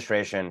Biden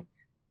administration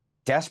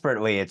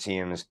desperately, it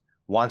seems,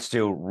 wants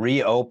to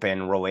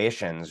reopen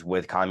relations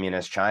with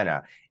communist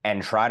China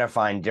and try to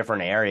find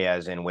different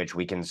areas in which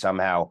we can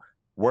somehow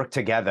work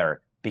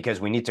together,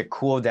 because we need to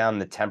cool down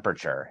the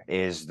temperature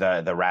is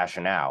the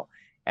rationale.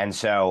 And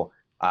so,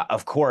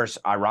 of course,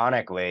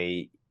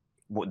 ironically,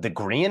 the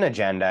green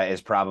agenda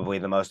is probably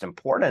the most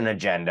important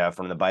agenda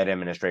from the Biden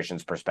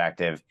administration's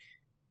perspective,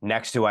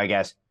 next to, I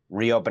guess,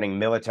 reopening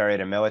military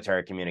to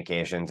military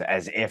communications,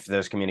 as if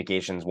those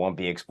communications won't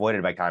be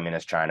exploited by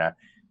communist China.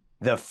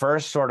 The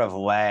first sort of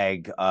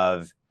leg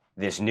of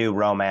this new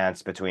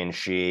romance between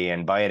Xi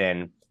and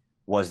Biden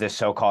was this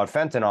so-called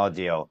fentanyl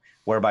deal,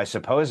 whereby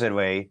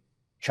supposedly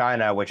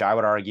China, which I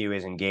would argue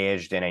is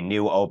engaged in a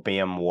new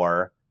opium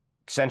war,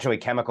 essentially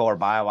chemical or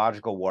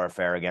biological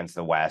warfare against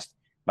the West,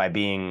 by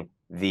being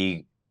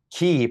the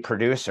key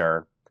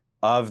producer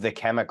of the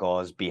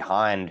chemicals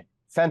behind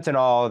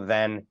fentanyl,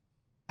 then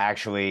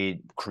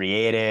actually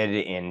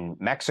created in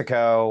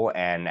Mexico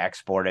and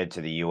exported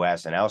to the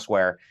US and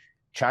elsewhere.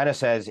 China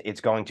says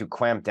it's going to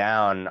clamp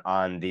down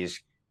on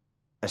these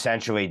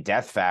essentially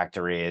death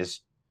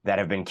factories that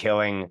have been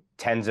killing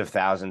tens of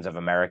thousands of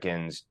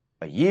Americans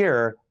a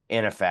year,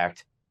 in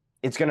effect.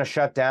 It's going to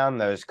shut down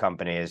those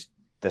companies,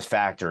 those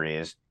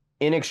factories,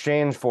 in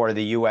exchange for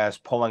the U.S.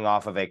 pulling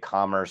off of a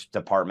Commerce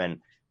Department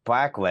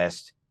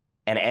blacklist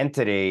an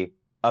entity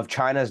of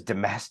China's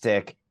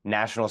domestic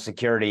national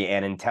security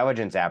and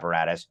intelligence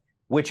apparatus,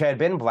 which had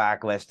been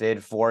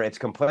blacklisted for its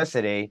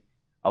complicity,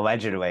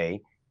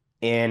 allegedly,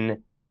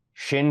 in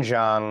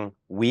Xinjiang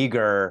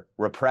Uyghur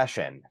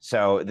repression.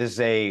 So this is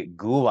a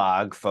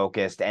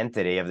gulag-focused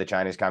entity of the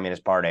Chinese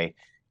Communist Party.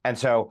 And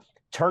so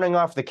turning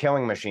off the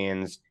killing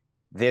machines,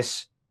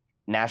 this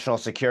national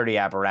security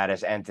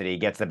apparatus entity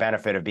gets the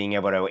benefit of being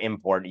able to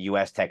import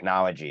U.S.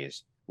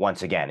 technologies,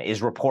 once again,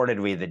 is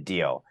reportedly the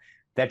deal.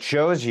 That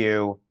shows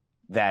you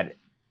that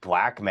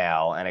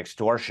blackmail and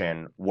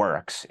extortion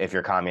works if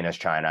you're communist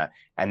China.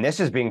 And this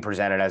is being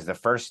presented as the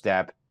first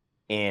step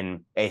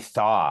in a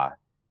thaw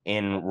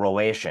in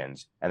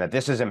relations, and that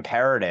this is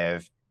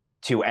imperative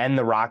to end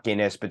the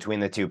rockiness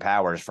between the two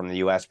powers from the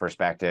U.S.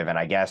 perspective, and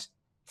I guess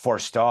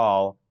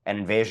forestall an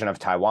invasion of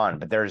Taiwan.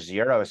 But there's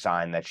zero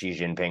sign that Xi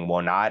Jinping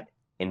will not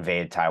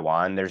invade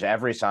Taiwan. There's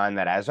every sign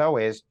that, as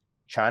always,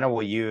 China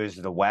will use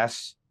the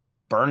West's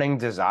burning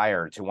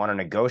desire to want to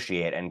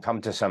negotiate and come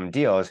to some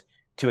deals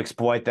to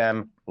exploit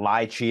them,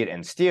 lie, cheat,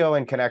 and steal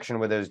in connection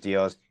with those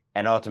deals,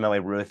 and ultimately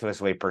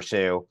ruthlessly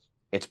pursue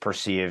its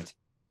perceived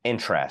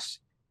interests.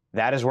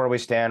 That is where we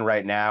stand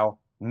right now.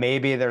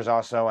 Maybe there's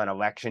also an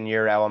election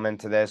year element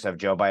to this of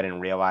Joe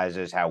Biden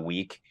realizes how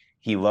weak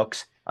he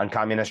looks on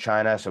communist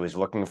China, so he's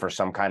looking for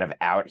some kind of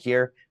out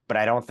here, but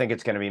I don't think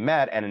it's going to be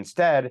met. And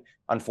instead,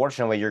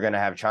 unfortunately, you're going to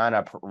have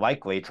China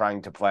likely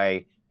trying to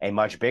play a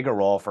much bigger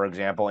role, for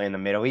example, in the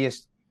Middle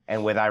East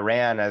and with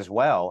Iran as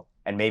well,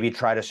 and maybe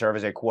try to serve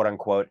as a quote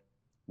unquote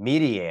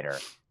mediator.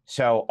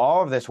 So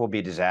all of this will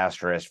be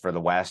disastrous for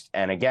the West.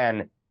 And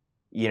again,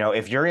 you know,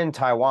 if you're in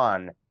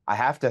Taiwan, I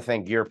have to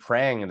think you're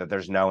praying that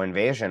there's no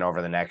invasion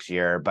over the next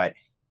year, but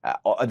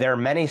there are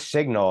many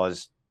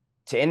signals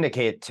to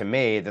indicate to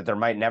me that there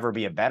might never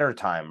be a better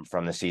time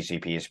from the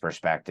CCP's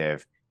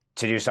perspective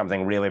to do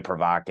something really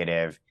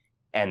provocative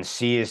and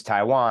seize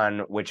Taiwan,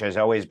 which has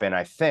always been,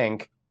 I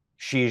think,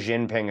 Xi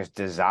Jinping's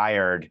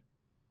desired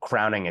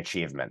crowning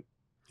achievement.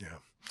 Yeah.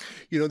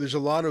 You know, there's a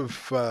lot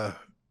of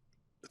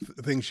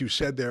things you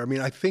said there. I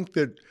mean, I think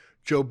that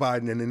Joe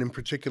Biden, and in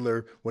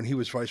particular, when he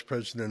was vice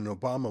president and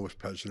Obama was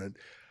president,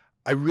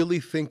 I really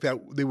think that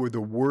they were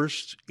the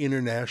worst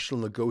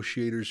international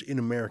negotiators in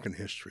American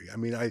history. I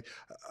mean,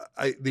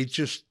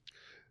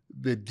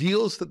 the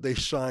deals that they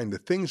signed, the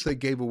things they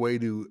gave away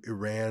to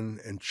Iran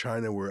and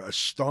China were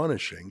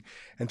astonishing.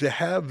 And to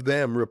have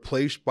them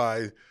replaced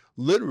by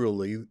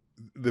literally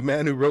the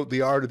man who wrote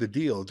The Art of the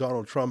Deal,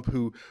 Donald Trump,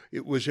 who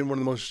it was in one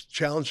of the most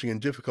challenging and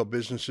difficult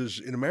businesses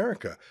in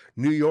America,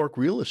 New York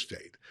real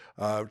estate,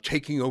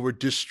 taking over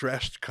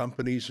distressed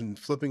companies and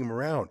flipping them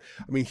around.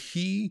 I mean,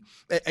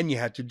 and you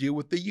had to deal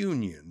with the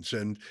unions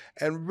and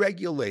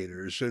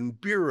regulators and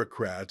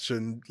bureaucrats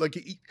and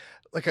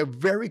like a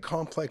very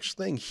complex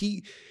thing.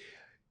 He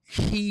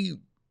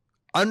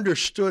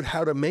understood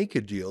how to make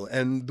a deal.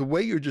 And the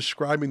way you're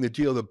describing the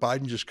deal that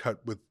Biden just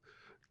cut with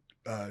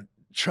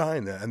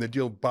China and the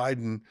deal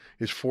Biden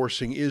is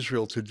forcing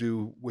Israel to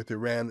do with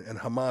Iran and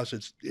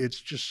Hamas, it's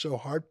just so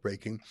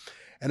heartbreaking.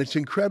 And it's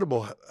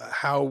incredible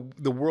how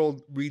the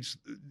world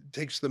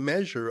takes the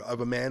measure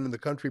of a man in the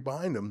country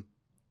behind him.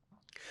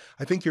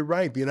 I think you're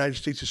right. The United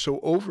States is so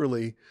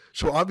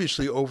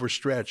obviously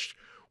overstretched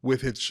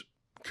with its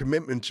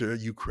commitment to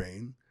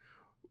Ukraine,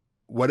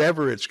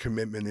 whatever its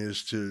commitment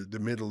is to the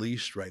Middle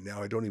East right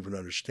now. I don't even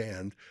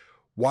understand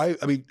why.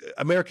 I mean,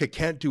 America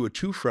can't do a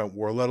two-front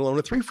war, let alone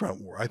a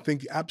three-front war. I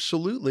think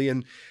absolutely.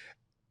 And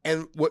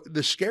what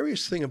the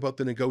scariest thing about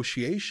the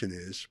negotiation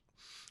is,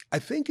 I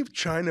think if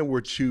China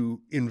were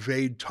to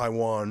invade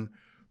Taiwan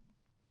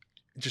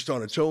just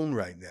on its own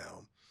right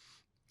now,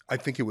 I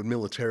think it would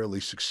militarily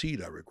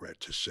succeed, I regret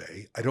to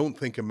say. I don't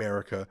think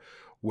America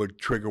would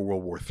trigger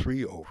World War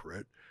III over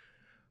it.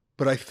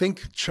 But I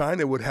think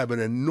China would have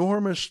an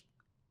enormous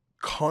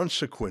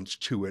consequence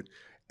to it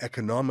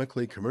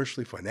economically,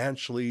 commercially,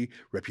 financially,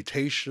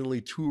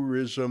 reputationally,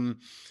 tourism,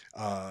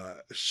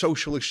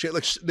 social exchange.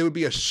 Like, there would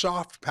be a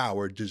soft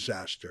power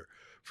disaster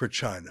for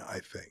China, I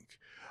think.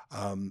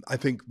 I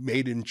think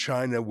made in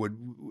China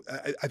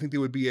I think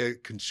there would be a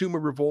consumer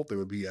revolt. There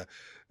would be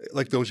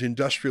like those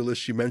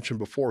industrialists you mentioned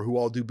before who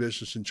all do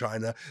business in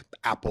China,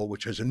 Apple,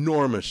 which has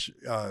enormous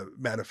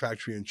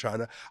manufacturing in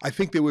China. I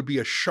think there would be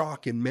a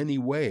shock in many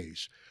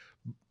ways,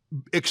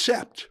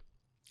 except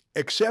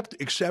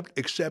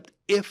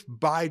if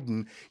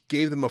Biden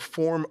gave them a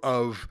form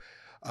of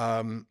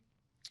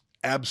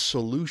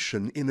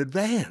absolution in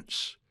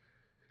advance.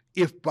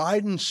 If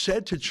Biden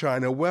said to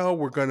China, well,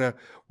 we'll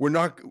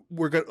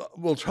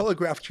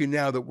telegraph to you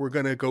now that we're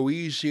going to go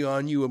easy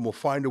on you and we'll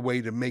find a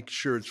way to make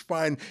sure it's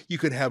fine. You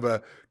could have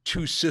a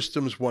two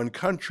systems, one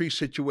country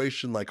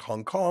situation like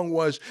Hong Kong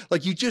was.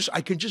 Like I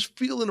can just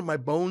feel it in my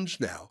bones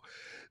now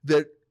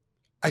that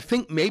I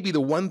think maybe the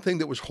one thing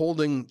that was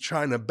holding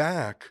China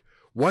back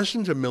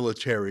wasn't a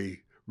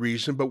military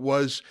reason, but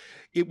was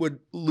it would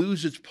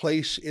lose its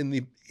place in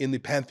the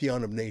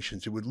pantheon of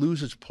nations. It would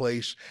lose its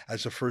place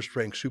as a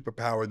first-rank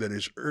superpower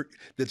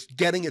that's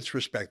getting its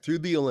respect through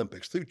the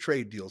Olympics, through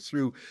trade deals,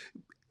 through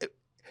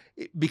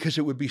because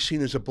it would be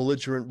seen as a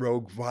belligerent,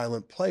 rogue,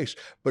 violent place.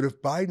 But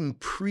if Biden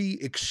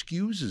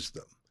pre-excuses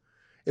them,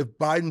 if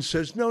Biden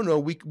says, no,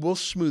 we'll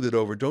smooth it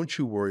over, don't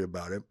you worry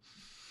about it,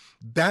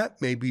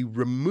 that maybe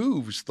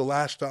removes the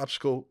last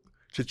obstacle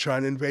to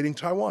China invading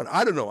Taiwan.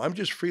 I don't know. I'm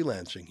just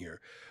freelancing here.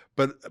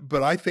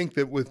 But I think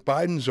that with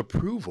Biden's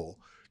approval,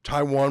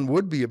 Taiwan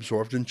would be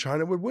absorbed and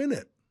China would win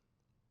it.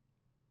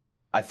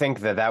 I think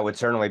that would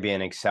certainly be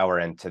an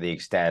accelerant to the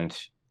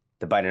extent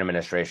the Biden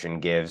administration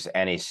gives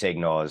any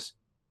signals,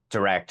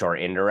 direct or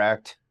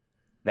indirect,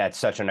 that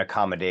such an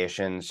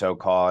accommodation,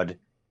 so-called,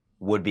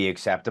 would be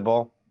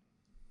acceptable.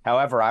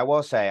 However, I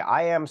will say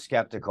I am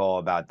skeptical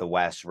about the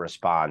West's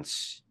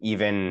response,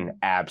 even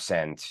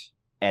absent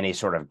any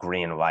sort of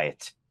green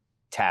light,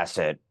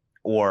 tacit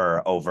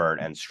or overt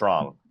and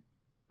strong.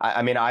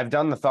 I mean, I've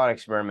done the thought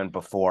experiment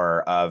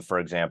before of, for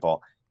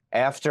example,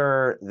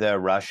 after the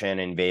Russian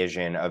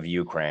invasion of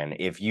Ukraine,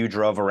 if you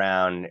drove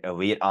around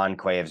elite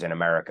enclaves in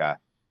America,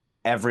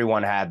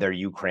 everyone had their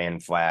Ukraine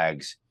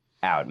flags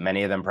out.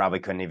 Many of them probably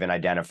couldn't even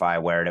identify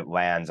where it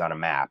lands on a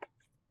map,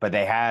 but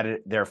they had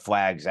their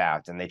flags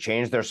out and they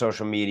changed their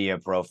social media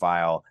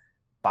profile,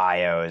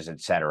 bios,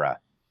 etc.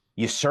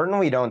 You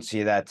certainly don't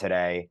see that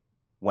today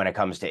when it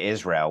comes to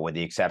Israel, with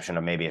the exception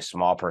of maybe a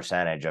small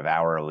percentage of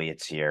our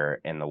elites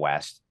here in the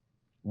West.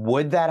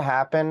 Would that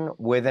happen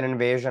with an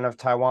invasion of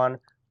Taiwan,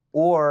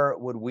 or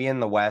would we in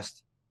the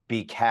West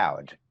be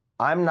cowed?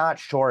 I'm not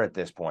sure at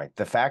this point.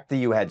 The fact that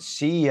you had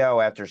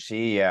CEO after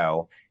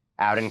CEO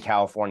out in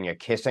California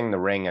kissing the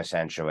ring,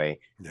 essentially,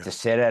 to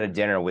sit at a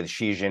dinner with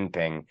Xi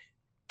Jinping,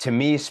 to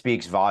me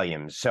speaks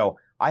volumes. So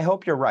I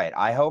hope you're right.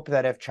 I hope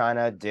that if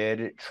China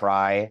did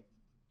try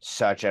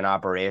such an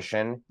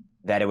operation,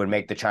 that it would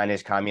make the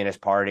Chinese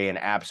Communist Party an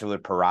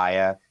absolute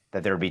pariah,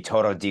 that there would be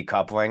total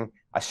decoupling.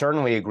 I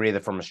certainly agree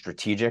that from a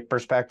strategic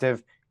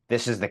perspective,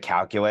 this is the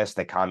calculus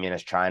that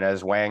communist China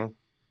is weighing.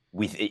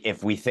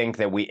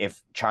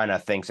 If China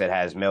thinks it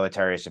has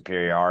military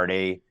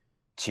superiority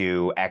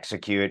to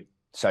execute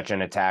such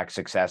an attack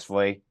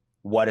successfully,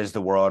 what does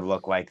the world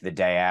look like the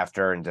day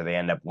after? And do they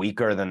end up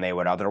weaker than they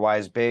would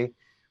otherwise be?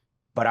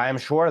 But I am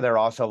sure they're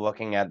also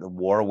looking at the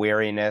war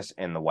weariness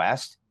in the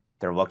West.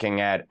 They're looking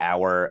at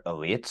our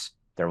elites.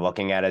 They're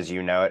looking at, as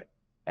you note,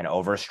 an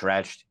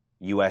overstretched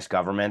U.S.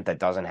 government that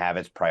doesn't have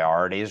its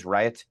priorities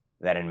right,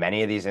 that in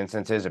many of these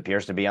instances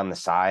appears to be on the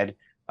side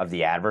of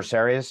the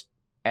adversaries.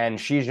 And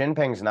Xi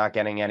Jinping's not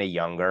getting any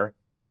younger.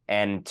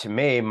 And to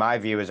me, my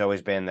view has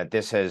always been that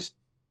this has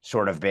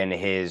sort of been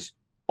his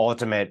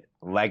ultimate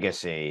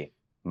legacy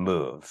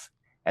move.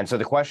 And so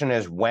the question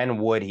is, when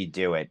would he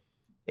do it,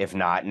 if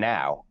not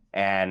now?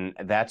 And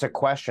that's a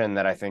question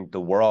that I think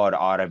the world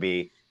ought to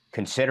be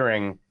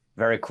considering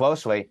very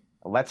closely.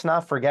 Let's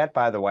not forget,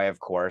 by the way, of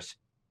course,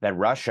 that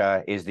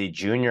Russia is the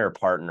junior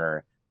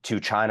partner to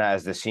China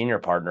as the senior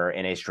partner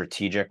in a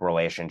strategic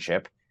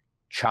relationship.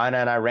 China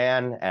and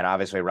Iran, and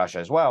obviously Russia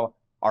as well,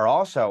 are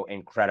also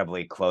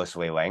incredibly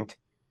closely linked.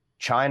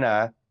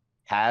 China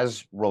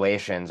has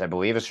relations, I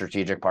believe a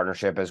strategic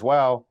partnership as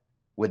well,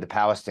 with the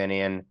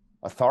Palestinian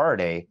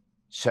Authority.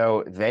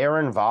 So they are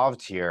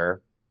involved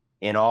here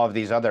in all of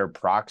these other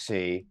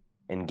proxy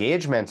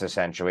engagements,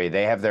 essentially.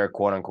 They have their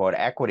quote unquote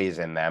equities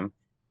in them,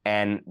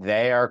 and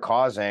they are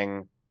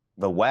causing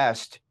the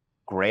West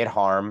great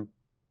harm,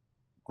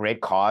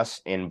 great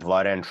costs in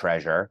blood and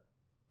treasure.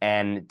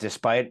 And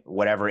despite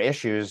whatever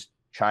issues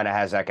China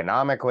has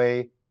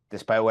economically,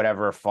 despite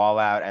whatever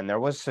fallout, and there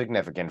was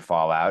significant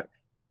fallout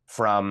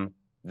from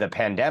the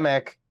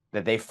pandemic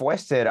that they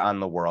foisted on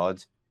the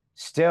world,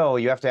 still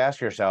you have to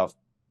ask yourself,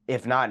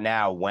 if not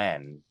now,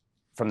 when,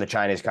 from the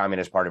Chinese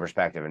Communist Party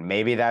perspective? And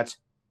maybe that's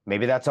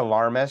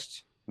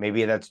alarmist,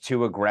 maybe that's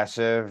too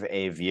aggressive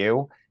a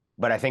view,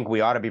 but I think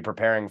we ought to be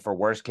preparing for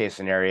worst case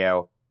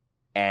scenario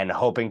and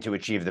hoping to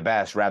achieve the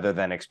best rather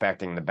than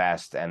expecting the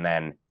best and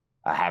then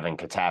having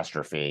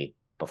catastrophe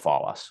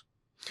befall us.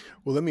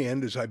 Well, let me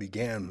end as I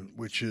began,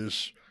 which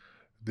is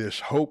this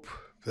hope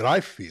that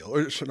I feel,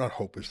 or not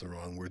hope is the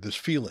wrong word, this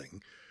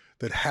feeling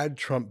that had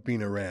Trump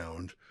been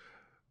around,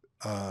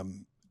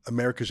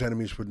 America's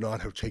enemies would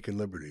not have taken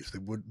liberties.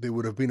 They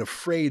would have been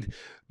afraid.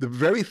 The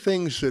very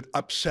things that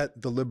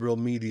upset the liberal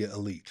media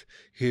elite,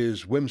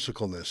 his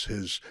whimsicalness,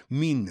 his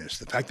meanness,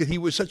 the fact that he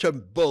was such a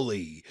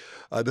bully,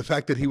 the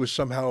fact that he was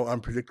somehow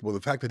unpredictable, the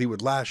fact that he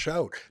would lash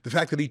out, the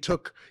fact that he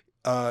took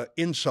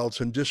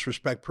insults and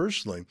disrespect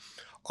personally,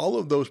 all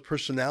of those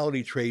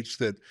personality traits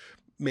that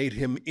made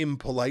him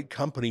impolite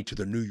company to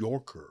the New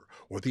Yorker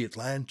or the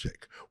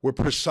Atlantic were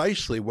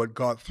precisely what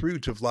got through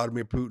to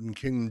Vladimir Putin,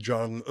 Kim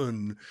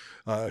Jong-un,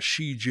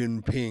 Xi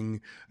Jinping,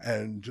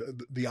 and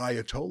the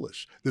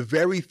Ayatollahs. The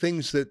very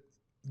things that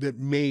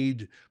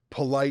made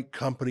polite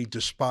company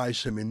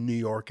despise him in New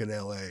York and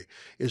LA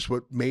is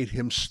what made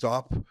him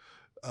check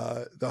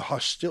the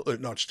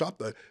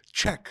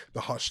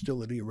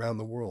hostility around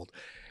the world.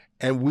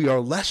 And we are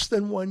less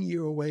than 1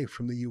 year away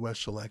from the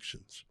U.S.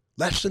 elections.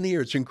 Less than a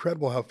year. It's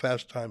incredible how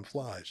fast time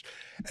flies.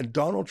 And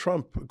Donald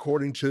Trump,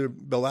 according to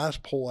the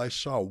last poll I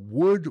saw,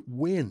 would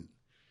win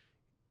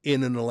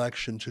in an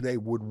election today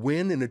would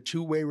win in a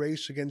two-way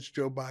race against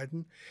Joe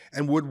Biden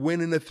and would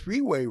win in a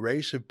three-way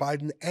race if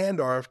Biden and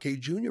RFK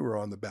Jr. were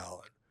on the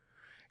ballot.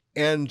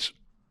 And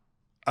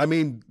I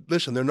mean,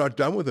 listen, they're not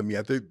done with him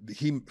yet.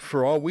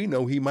 For all we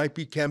know, he might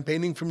be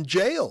campaigning from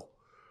jail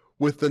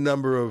with the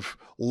number of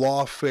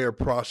lawfare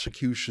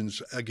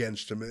prosecutions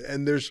against him.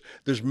 And there's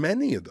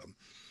many of them.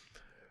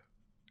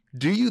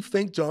 Do you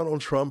think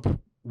Donald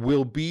Trump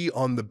will be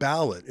on the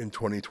ballot in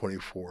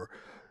 2024?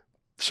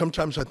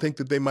 Sometimes I think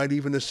that they might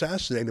even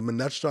assassinate him, and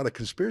that's not a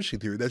conspiracy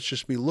theory. That's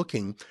just me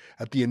looking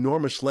at the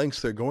enormous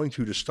lengths they're going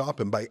to stop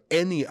him by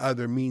any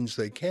other means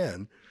they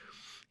can.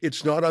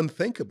 It's not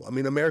unthinkable. I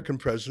mean, American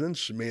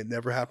presidents, may it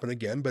never happen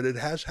again, but it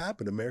has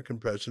happened. American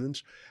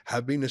presidents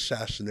have been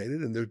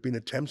assassinated, and there's been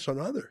attempts on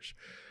others.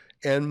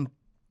 And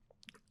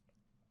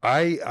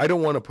I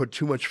don't want to put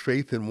too much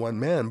faith in one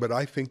man, but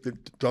I think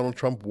that Donald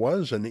Trump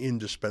was an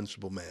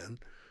indispensable man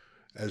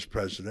as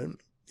president.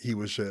 He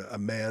was a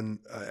man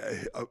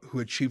who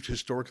achieved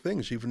historic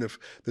things, even if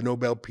the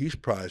Nobel Peace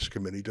Prize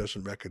Committee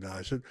doesn't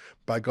recognize it.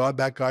 By God,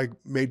 that guy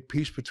made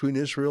peace between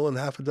Israel and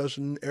half a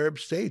dozen Arab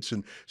states,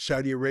 and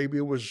Saudi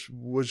Arabia was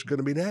going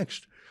to be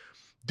next.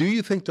 Do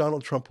you think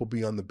Donald Trump will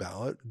be on the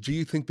ballot? Do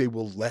you think they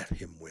will let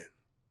him win?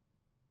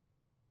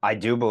 I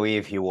do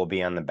believe he will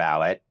be on the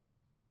ballot.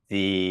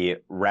 The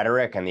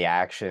rhetoric and the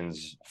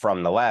actions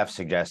from the left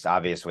suggest,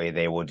 obviously,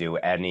 they will do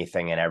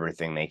anything and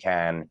everything they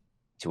can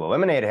to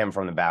eliminate him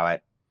from the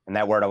ballot. And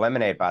that word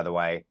eliminate, by the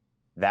way,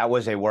 that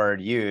was a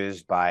word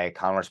used by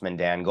Congressman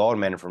Dan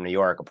Goldman from New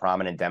York, a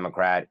prominent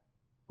Democrat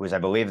who was, I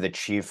believe, the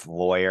chief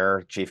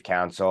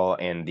counsel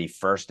in the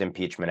first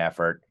impeachment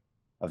effort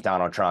of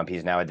Donald Trump.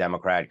 He's now a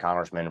Democrat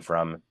congressman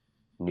from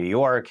New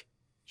York.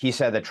 He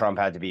said that Trump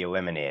had to be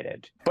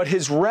eliminated. But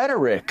his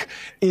rhetoric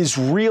is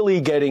really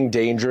getting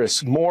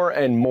dangerous, more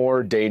and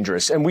more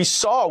dangerous. And we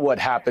saw what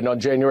happened on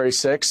January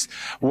 6th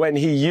when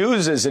he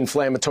uses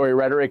inflammatory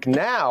rhetoric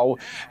now,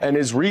 and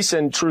his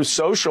recent Truth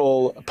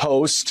Social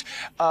post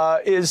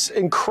is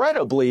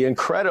incredibly,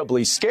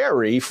 incredibly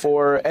scary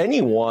for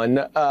anyone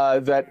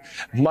that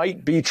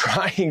might be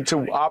trying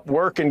to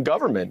work in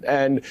government.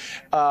 And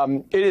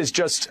it is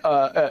just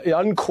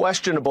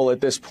unquestionable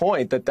at this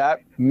point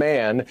that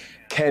man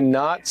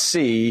cannot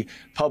see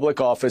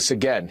public office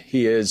again.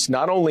 He is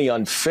not only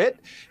unfit,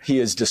 he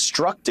is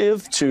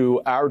destructive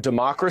to our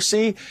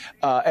democracy,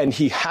 and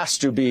he has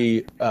to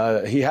be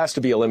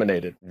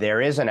eliminated.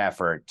 There is an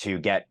effort to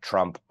get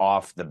Trump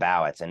off the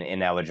ballots and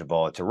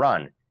ineligible to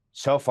run.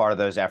 So far,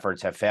 those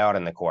efforts have failed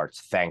in the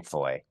courts,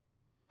 thankfully.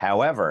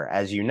 However,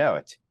 as you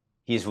note,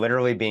 he's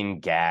literally being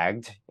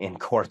gagged in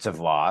courts of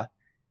law.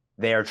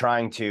 They are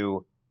trying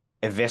to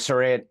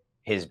eviscerate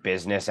his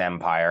business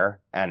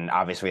empire and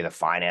obviously the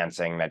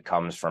financing that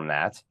comes from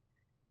that.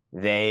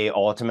 They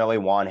ultimately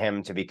want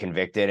him to be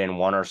convicted in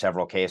one or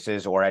several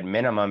cases, or at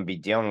minimum be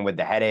dealing with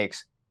the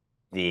headaches,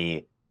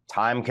 the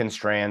time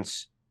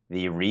constraints,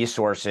 the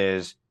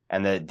resources,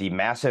 and the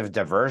massive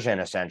diversion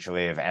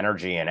essentially of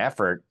energy and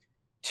effort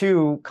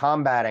to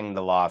combating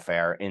the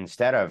lawfare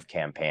instead of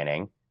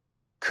campaigning.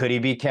 Could he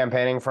be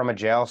campaigning from a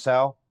jail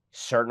cell?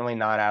 Certainly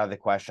not out of the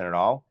question at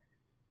all.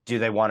 Do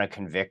they want to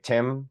convict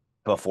him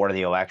before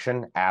the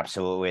election?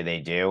 Absolutely, they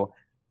do.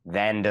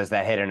 Then does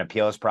that hit an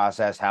appeals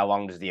process? How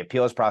long does the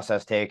appeals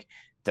process take?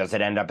 Does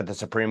it end up at the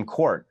Supreme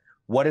Court?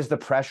 What is the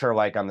pressure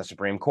like on the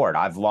Supreme Court?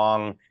 I've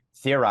long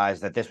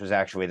theorized that this was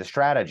actually the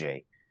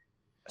strategy.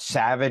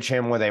 Savage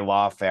him with a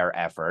lawfare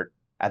effort,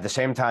 at the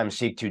same time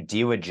seek to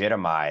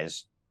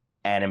delegitimize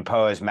and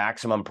impose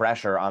maximum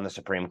pressure on the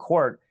Supreme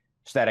Court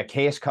so that a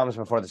case comes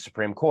before the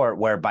Supreme Court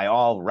where, by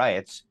all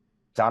rights,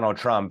 Donald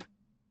Trump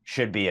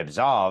should be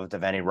absolved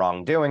of any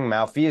wrongdoing,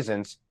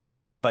 malfeasance,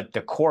 but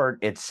the court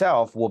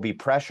itself will be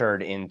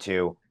pressured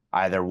into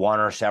either one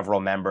or several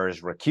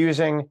members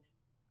recusing,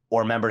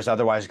 or members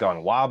otherwise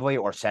going wobbly,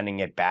 or sending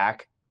it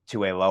back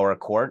to a lower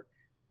court,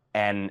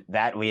 and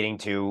that leading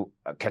to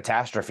a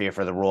catastrophe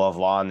for the rule of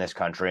law in this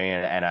country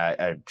and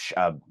a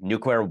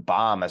nuclear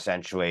bomb,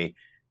 essentially,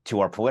 to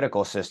our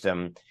political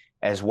system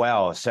as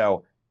well.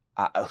 So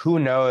who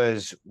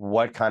knows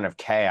what kind of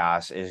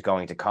chaos is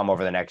going to come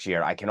over the next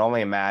year. I can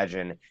only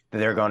imagine that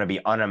there are going to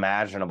be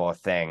unimaginable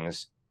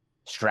things,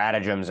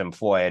 stratagems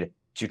employed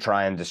to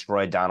try and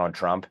destroy Donald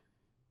Trump.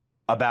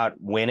 About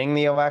winning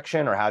the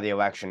election or how the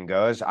election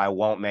goes, I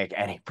won't make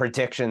any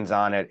predictions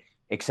on it,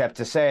 except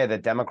to say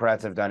that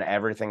Democrats have done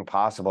everything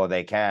possible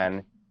they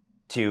can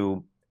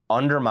to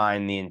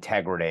undermine the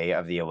integrity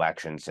of the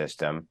election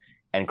system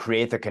and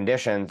create the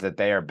conditions that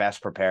they are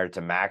best prepared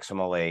to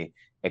maximally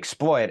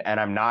exploit. And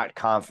I'm not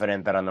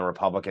confident that on the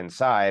Republican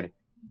side,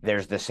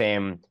 there's the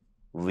same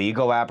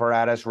legal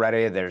apparatus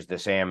ready. There's the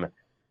same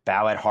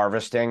ballot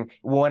harvesting.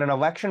 When an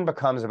election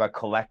becomes about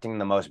collecting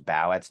the most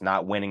ballots,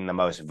 not winning the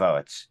most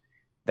votes,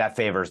 that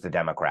favors the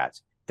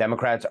Democrats.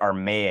 Democrats are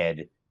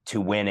made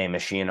to win a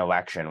machine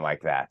election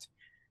like that.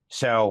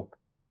 So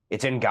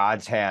it's in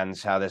God's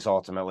hands how this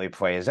ultimately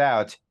plays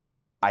out.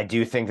 I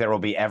do think there will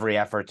be every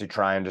effort to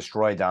try and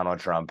destroy Donald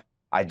Trump.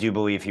 I do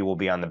believe he will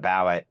be on the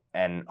ballot,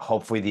 and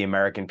hopefully the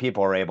American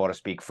people are able to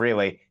speak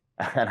freely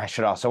And I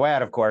should also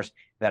add, of course,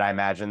 that I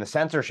imagine the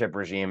censorship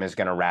regime is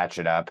going to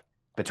ratchet up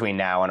between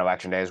now and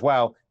election day as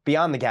well,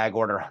 beyond the gag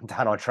order on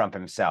Donald Trump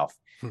himself.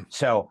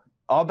 So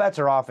all bets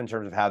are off in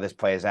terms of how this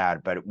plays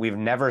out, but we've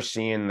never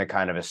seen the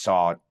kind of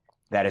assault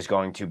that is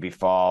going to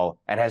befall,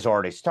 and has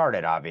already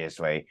started,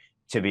 obviously,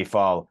 to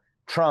befall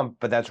Trump.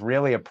 But that's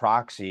really a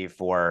proxy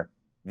for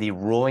the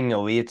ruling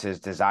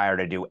elites' desire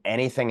to do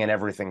anything and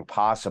everything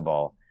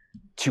possible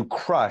to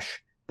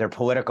crush their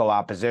political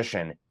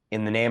opposition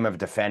in the name of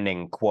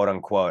defending, quote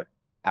unquote,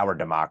 our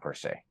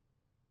democracy.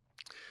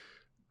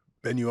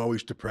 Ben, you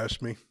always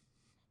depress me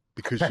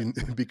because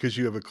because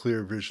you have a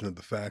clear vision of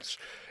the facts.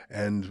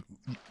 And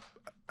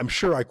I'm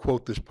sure I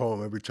quote this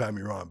poem every time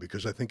you're on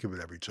because I think of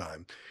it every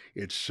time.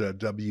 It's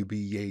W.B.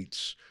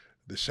 Yeats,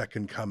 The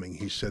Second Coming.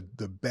 He said,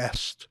 "The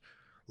best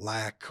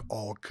lack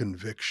all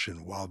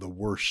conviction, while the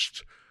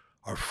worst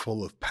are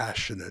full of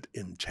passionate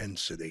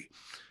intensity."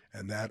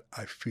 And that,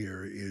 I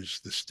fear, is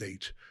the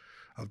state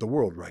of the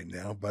world right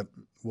now. But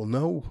we'll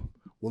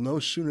know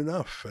soon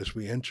enough as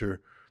we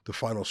enter the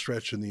final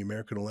stretch in the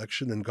American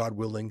election, and God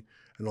willing,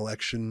 an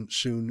election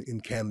soon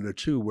in Canada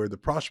too, where the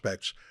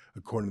prospects,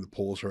 according to the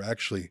polls, are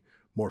actually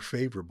more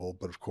favorable.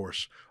 But of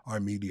course, our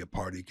media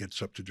party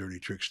gets up to dirty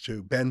tricks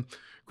too. Ben,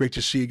 great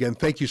to see you again.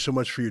 Thank you so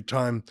much for your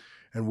time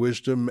and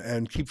wisdom,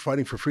 and keep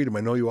fighting for freedom.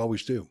 I know you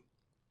always do.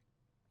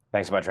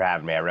 Thanks so much for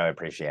having me. I really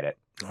appreciate it.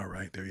 All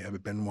right, there you have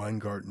it. Ben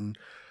Weingarten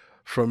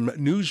from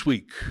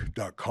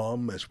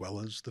Newsweek.com, as well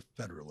as The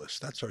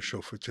Federalist. That's our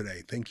show for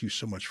today. Thank you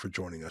so much for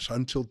joining us.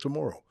 Until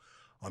tomorrow,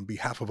 on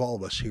behalf of all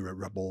of us here at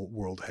Rebel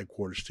World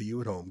Headquarters, to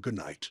you at home, good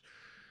night.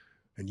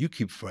 And you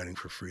keep fighting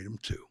for freedom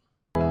too.